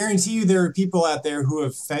 And I guarantee you there are people out there who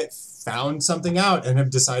have found something out and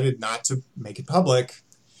have decided not to make it public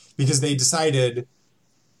because they decided,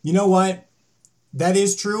 you know what? That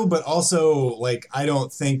is true, but also, like, I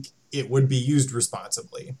don't think it would be used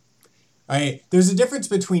responsibly. Right? There's a difference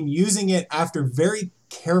between using it after very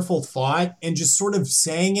careful thought and just sort of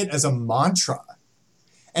saying it as a mantra.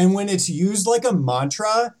 And when it's used like a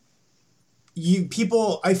mantra,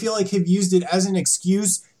 people, I feel like, have used it as an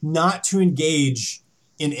excuse not to engage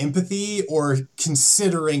in empathy or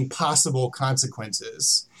considering possible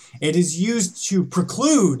consequences. It is used to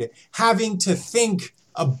preclude having to think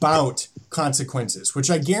about consequences,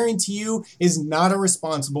 which I guarantee you is not a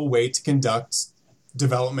responsible way to conduct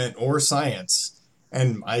development or science.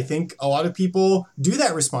 And I think a lot of people do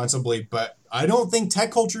that responsibly, but I don't think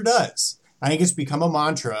tech culture does. I think it's become a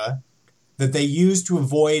mantra that they use to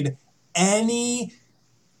avoid any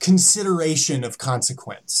consideration of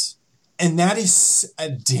consequence. And that is a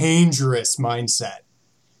dangerous mindset.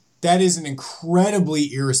 That is an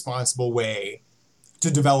incredibly irresponsible way to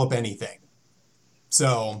develop anything.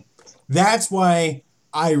 So that's why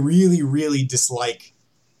I really, really dislike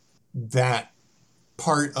that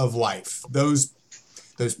part of life. Those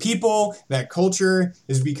people, that culture,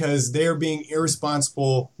 is because they're being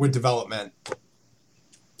irresponsible with development.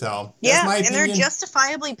 So yeah, that's my opinion. They're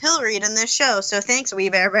justifiably pilloried in this show. So thanks, We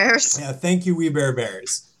Bare Bears. Yeah, thank you, We Bare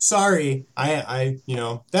Bears. Sorry, I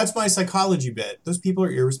that's my psychology bit. Those people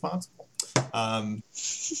are irresponsible.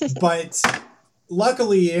 But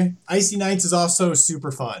luckily, Icy Nights is also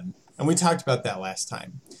super fun, and we talked about that last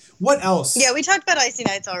time. What else? Yeah, we talked about Icy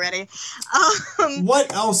Nights already.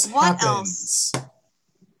 What else happens?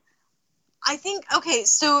 I think, okay,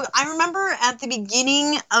 so I remember at the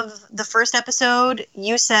beginning of the first episode,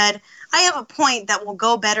 you said, I have a point that will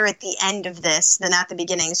go better at the end of this than at the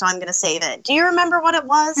beginning, so I'm going to save it. Do you remember what it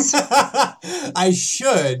was? I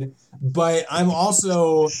should, but I'm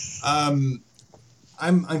also, I'm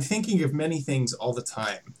thinking of many things all the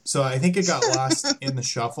time. So I think it got lost in the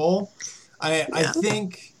shuffle. I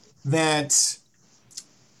think that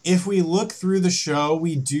if we look through the show,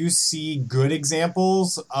 we do see good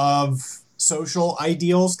examples of social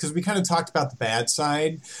ideals, because we kind of talked about the bad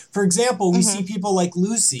side. For example, we see people like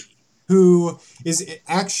Lucy, who is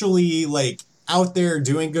actually like out there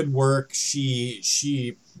doing good work.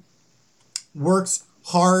 She works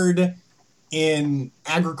hard in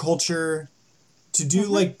agriculture to do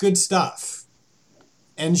like good stuff,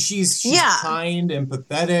 and she's kind,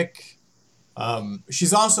 empathetic.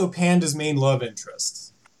 She's also Panda's main love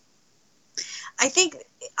interest. I think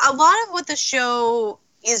a lot of what the show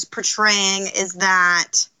is portraying is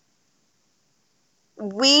that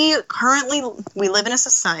we live in a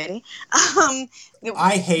society. I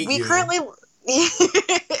hate you.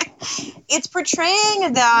 It's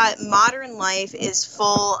portraying that modern life is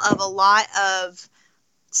full of a lot of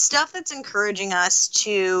stuff that's encouraging us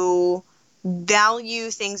to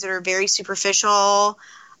value things that are very superficial,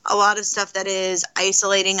 a lot of stuff that is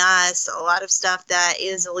isolating us, a lot of stuff that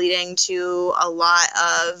is leading to a lot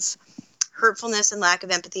of hurtfulness and lack of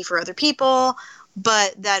empathy for other people,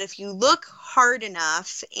 but that if you look hard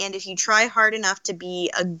enough and if you try hard enough to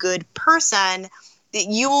be a good person, that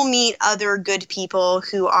you will meet other good people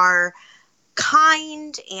who are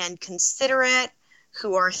kind and considerate,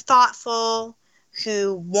 who are thoughtful,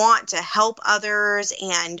 who want to help others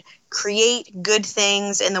and create good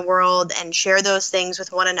things in the world and share those things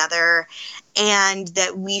with one another, and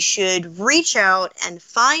that we should reach out and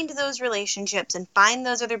find those relationships and find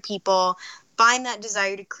those other people, find that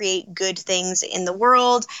desire to create good things in the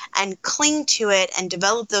world and cling to it and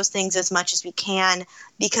develop those things as much as we can,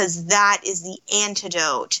 because that is the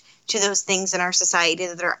antidote to those things in our society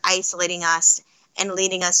that are isolating us and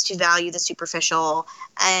leading us to value the superficial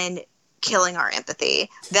and killing our empathy.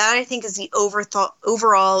 That, I think, is the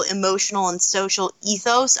overall emotional and social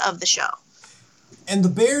ethos of the show. And the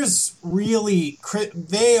Bears really,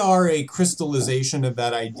 they are a crystallization of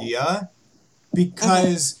that idea,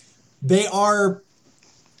 because they are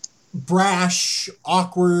brash,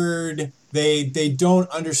 awkward, they don't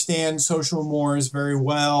understand social mores very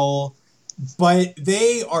well, but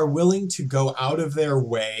they are willing to go out of their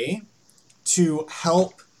way to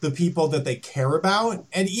help the people that they care about,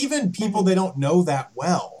 and even people they don't know that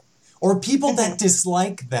well, or people that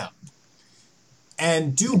dislike them,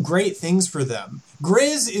 and do great things for them.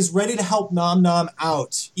 Grizz is ready to help Nom Nom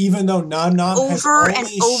out, even though Nom Nom has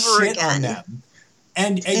only shit on them.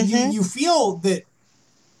 And you feel that,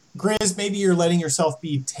 Grizz, maybe you're letting yourself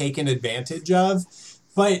be taken advantage of,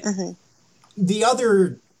 but the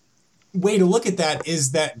other way to look at that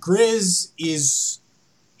is that Grizz is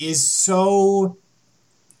so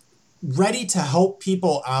ready to help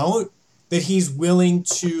people out that he's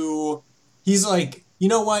like, you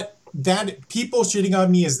know what? That people shitting on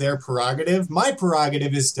me is their prerogative. My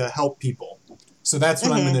prerogative is to help people. So that's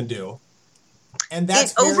what I'm going to do. And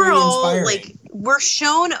that's very inspiring. Like, we're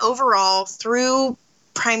shown overall through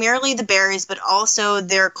primarily the berries, but also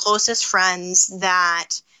their closest friends,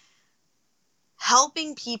 that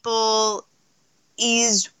helping people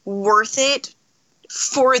is worth it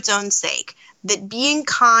for its own sake. That being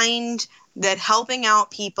kind, that helping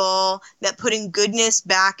out people, that putting goodness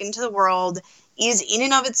back into the world is in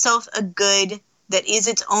and of itself a good that is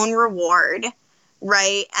its own reward,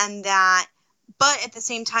 right? And that but at the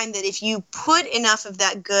same time that if you put enough of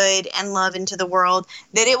that good and love into the world,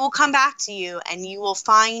 that it will come back to you and you will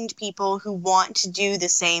find people who want to do the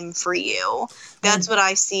same for you. That's what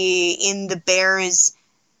I see in the bears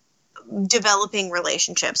developing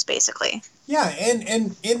relationships, basically. Yeah,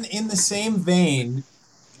 and in the same vein,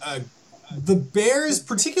 the bears,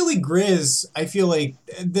 particularly Grizz, I feel like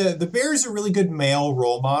the bears are really good male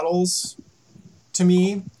role models to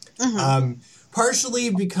me. Mm-hmm. Partially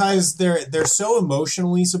because they're so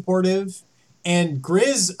emotionally supportive, and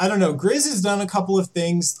Grizz, I don't know, Grizz has done a couple of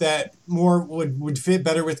things that more would fit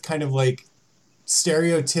better with kind of like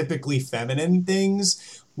stereotypically feminine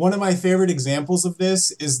things. One of my favorite examples of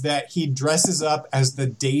this is that he dresses up as the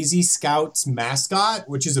Daisy Scouts mascot,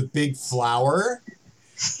 which is a big flower.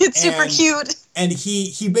 It's super cute. And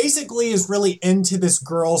he basically is really into this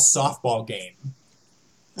girls' softball game.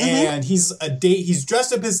 Mm-hmm. And he's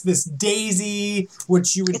dressed up as this daisy,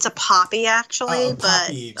 which you would... It's a poppy, actually.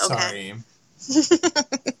 Poppy, but okay.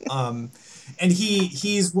 Sorry. And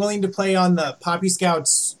he's willing to play on the Poppy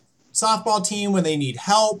Scouts softball team when they need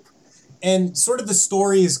help. And sort of the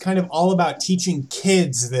story is kind of all about teaching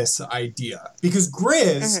kids this idea. Because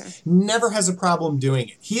Grizz never has a problem doing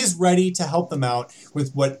it. He is ready to help them out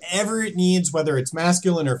with whatever it needs, whether it's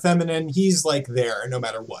masculine or feminine. He's like there no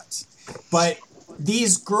matter what. But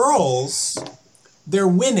these girls, they're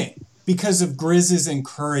winning because of Grizz's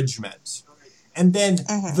encouragement. And then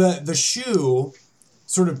the shoe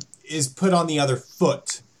sort of is put on the other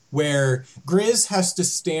foot, where Grizz has to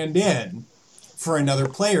stand in for another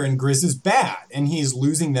player, and Grizz is bad, and he's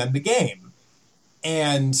losing them the game.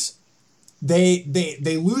 And they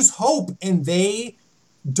lose hope, and they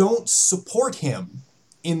don't support him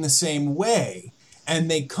in the same way.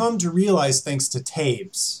 And they come to realize, thanks to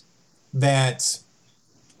Tabes, that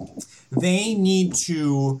they need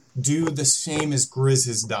to do the same as Grizz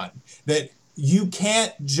has done. That you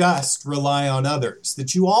can't just rely on others.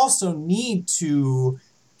 That you also need to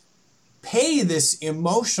pay this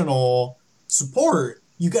emotional support.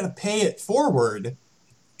 You got to pay it forward.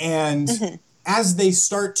 And as they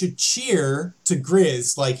start to cheer to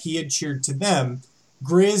Grizz like he had cheered to them,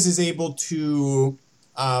 Grizz is able to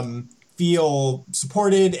feel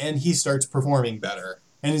supported, and he starts performing better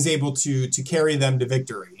and is able to carry them to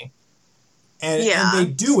victory. And they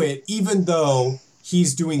do it even though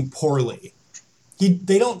he's doing poorly.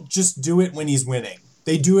 They don't just do it when he's winning.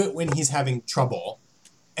 They do it when he's having trouble.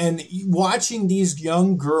 And watching these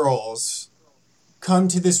young girls come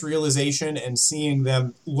to this realization and seeing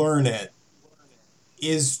them learn it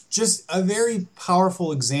is just a very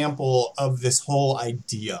powerful example of this whole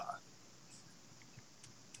idea.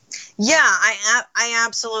 Yeah, I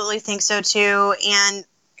absolutely think so too. And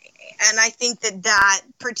I think that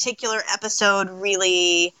particular episode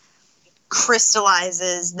really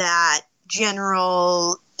crystallizes that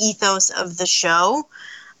general ethos of the show.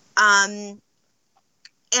 And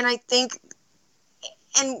I think,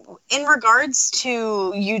 and in regards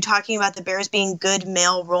to you talking about the bears being good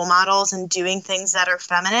male role models and doing things that are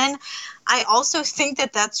feminine, I also think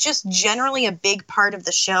that that's just generally a big part of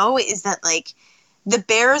the show, is that, like, the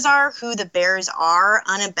bears are who the bears are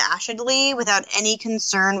unabashedly, without any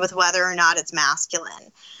concern with whether or not it's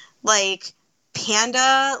masculine. Like,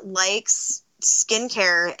 Panda likes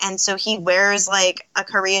skincare, and so he wears like a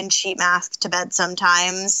Korean sheet mask to bed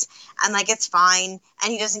sometimes, and like it's fine,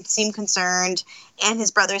 and he doesn't seem concerned, and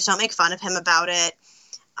his brothers don't make fun of him about it.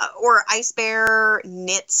 Or Ice Bear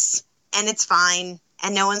knits, and it's fine,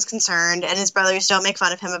 and no one's concerned, and his brothers don't make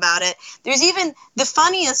fun of him about it. There's even the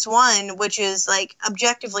funniest one, which is like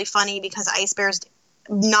objectively funny because Ice Bear's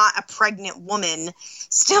not a pregnant woman,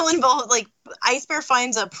 still involved. Like, Ice Bear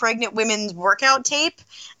finds a pregnant women's workout tape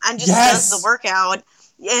and just does the workout.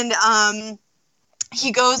 And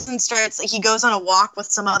he goes on a walk with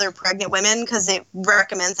some other pregnant women because it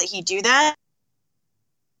recommends that he do that.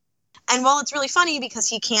 And while it's really funny because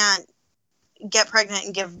he can't get pregnant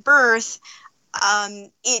and give birth, he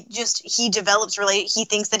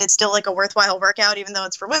thinks that it's still like a worthwhile workout even though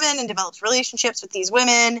it's for women, and develops relationships with these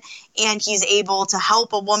women, and he's able to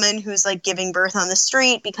help a woman who's like giving birth on the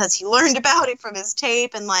street because he learned about it from his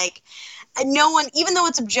tape. And like, no one, even though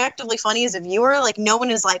it's objectively funny as a viewer, like no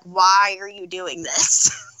one is like, why are you doing this?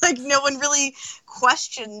 Like, no one really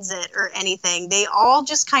questions it or anything. They all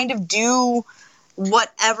just kind of do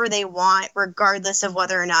whatever they want regardless of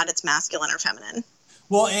whether or not it's masculine or feminine.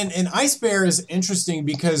 Well, and Ice Bear is interesting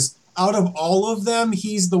because out of all of them,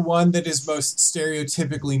 he's the one that is most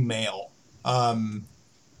stereotypically male.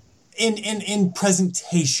 In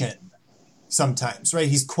presentation, sometimes, right?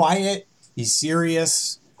 He's quiet, he's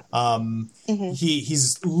serious,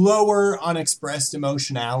 he's lower on expressed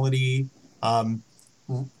emotionality,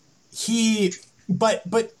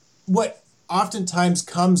 But what oftentimes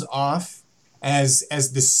comes off as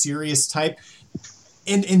this serious type,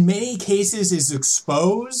 in many cases is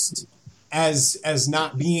exposed as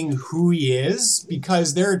not being who he is,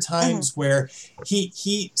 because there are times where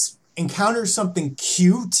he encounters something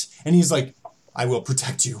cute and he's like, I will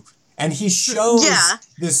protect you. And he shows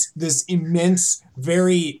this immense,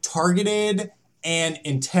 very targeted and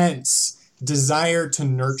intense desire to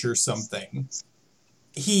nurture something.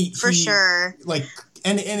 For sure. Like,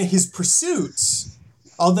 and his pursuits,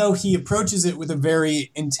 although he approaches it with a very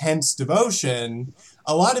intense devotion,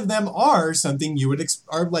 a lot of them are something you would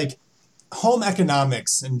are like home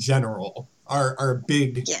economics in general are a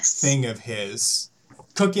big thing of his.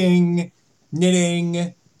 Cooking,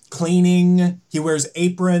 knitting, cleaning. He wears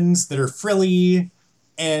aprons that are frilly,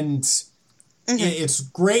 and it's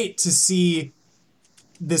great to see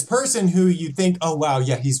this person who you think, oh wow,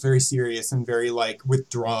 yeah, he's very serious and very like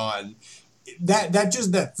withdrawn.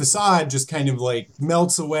 That facade just kind of like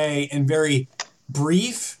melts away in very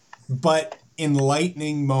brief but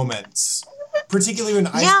enlightening moments. Particularly when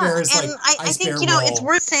Ice Bear is like, I think, it's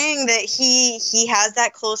worth saying that he has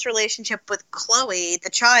that close relationship with Chloe, the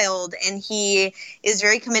child, and he is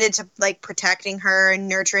very committed to like protecting her and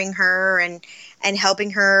nurturing her and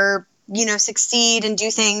helping her, succeed and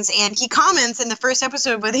do things. And he comments in the first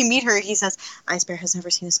episode where they meet her, he says, Ice Bear has never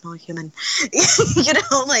seen a small human.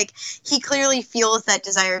 Like he clearly feels that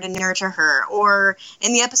desire to nurture her. Or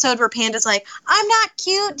in the episode where Panda's like, I'm not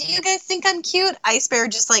cute. Do you guys think I'm cute? Ice Bear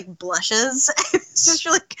just like blushes. It's just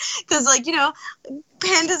really, because like,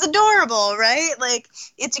 Panda's adorable, right? Like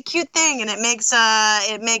it's a cute thing, and it makes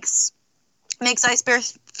Ice Bear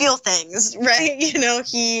feel things, right?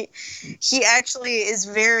 He actually is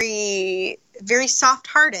very, very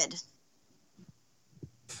soft-hearted.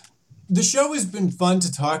 The show has been fun to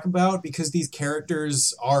talk about because these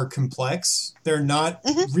characters are complex. They're not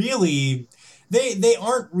really, they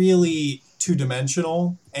aren't really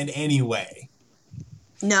two-dimensional in any way.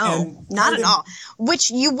 No, not at all. Which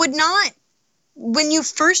you would not, when you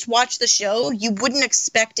first watch the show, you wouldn't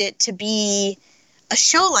expect it to be a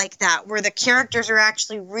show like that where the characters are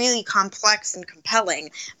actually really complex and compelling,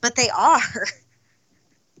 but they are.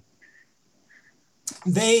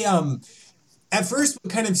 They, at first it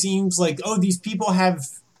kind of seems like, oh, these people have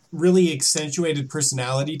really accentuated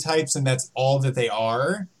personality types and that's all that they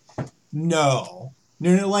are. No,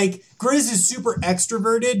 like Grizz is super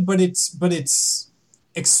extroverted, but it's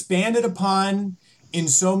expanded upon in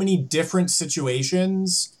so many different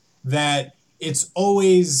situations that it's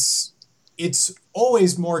always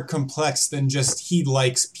more complex than just he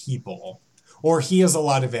likes people or he has a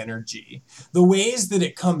lot of energy. The ways that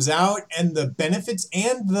it comes out and the benefits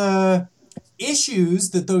and the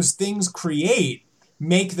issues that those things create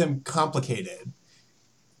make them complicated.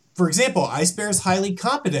 For example, Ice Bear is highly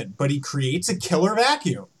competent, but he creates a killer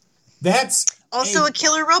vacuum. That's also a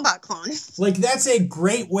killer robot clone. Like, that's a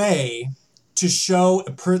great way to show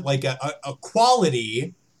a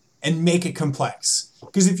quality and make it complex.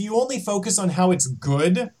 Because if you only focus on how it's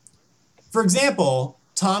good, for example,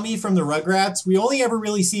 Tommy from the Rugrats, we only ever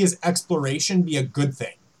really see his exploration be a good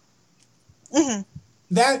thing. Mm-hmm.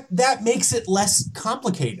 That makes it less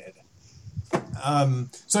complicated.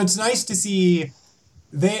 So it's nice to see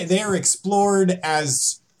they are explored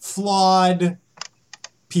as flawed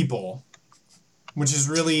people, which is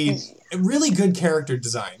really good character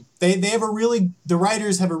design. They have the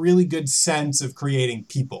writers have a really good sense of creating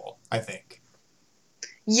people, I think.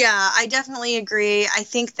 Yeah, I definitely agree. I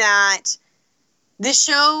think that this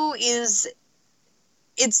show it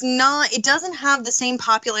doesn't have the same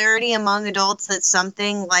popularity among adults that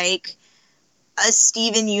something like a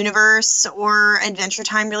Steven Universe or Adventure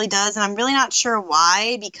Time really does, and I'm really not sure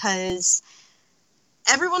why, because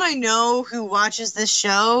everyone I know who watches this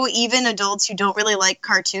show, even adults who don't really like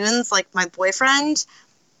cartoons, like my boyfriend,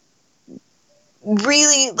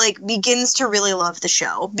 really begins to really love the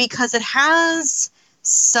show because it has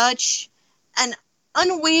such an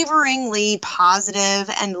unwaveringly positive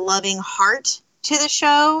and loving heart to the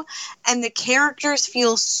show, and the characters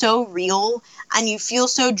feel so real, and you feel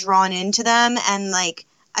so drawn into them and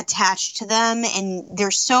attached to them, and they're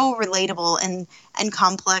so relatable and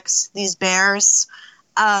complex, these bears.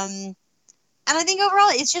 And I think overall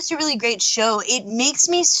it's just a really great show. It makes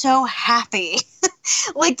me so happy.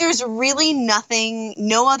 There's really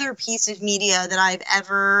no other piece of media that I've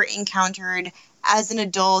ever encountered as an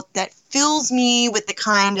adult that fills me with the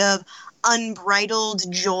kind of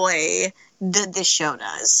unbridled joy that this show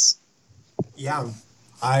does. Yeah,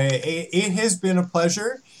 it has been a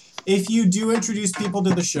pleasure. if you do introduce people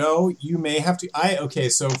to the show, you may have to. Okay,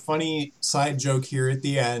 so funny side joke here at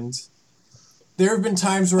the end. There have been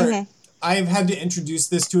times where I've had to introduce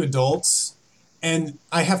this to adults, and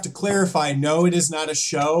I have to clarify, no, it is not a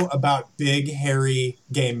show about big, hairy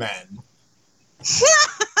gay men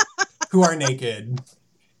who are naked.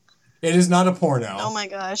 It is not a porno. Oh my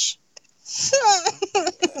gosh.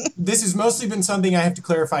 This has mostly been something I have to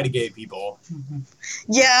clarify to gay people.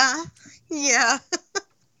 Yeah. Yeah.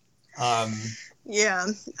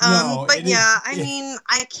 No, but yeah, I mean,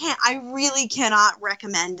 I really cannot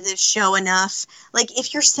recommend this show enough. Like,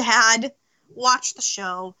 if you're sad, watch the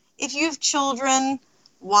show. If you have children,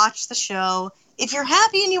 watch the show. If you're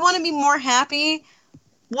happy and you want to be more happy,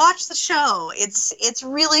 watch the show. It's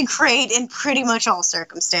really great in pretty much all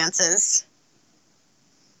circumstances.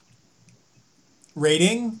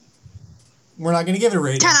 Rating? We're not going to give it a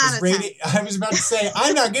rating. 10 out of 10. I was about to say,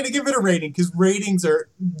 I'm not going to give it a rating because ratings are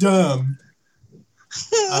dumb.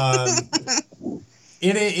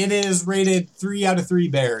 It is rated 3 out of 3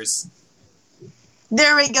 bears.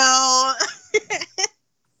 There we go.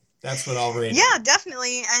 That's what I'll rate. Yeah,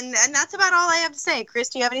 definitely. And that's about all I have to say. Chris,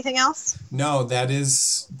 do you have anything else? No, that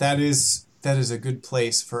is a good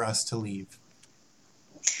place for us to leave.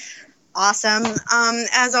 Awesome.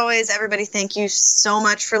 As always, everybody, thank you so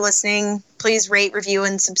much for listening. Please rate, review,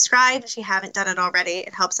 and subscribe if you haven't done it already.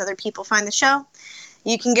 It helps other people find the show.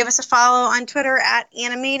 You can give us a follow on Twitter at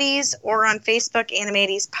Animates or on Facebook,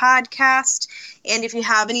 Animates Podcast. And if you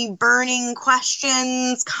have any burning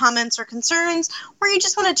questions, comments, or concerns, or you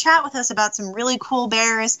just want to chat with us about some really cool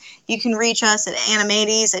bears, you can reach us at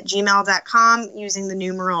animates@gmail.com using the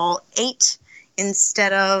numeral 8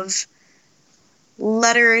 instead of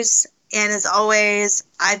letters. And as always,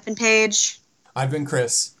 I've been Paige. I've been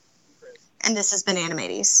Chris. And this has been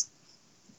Animates.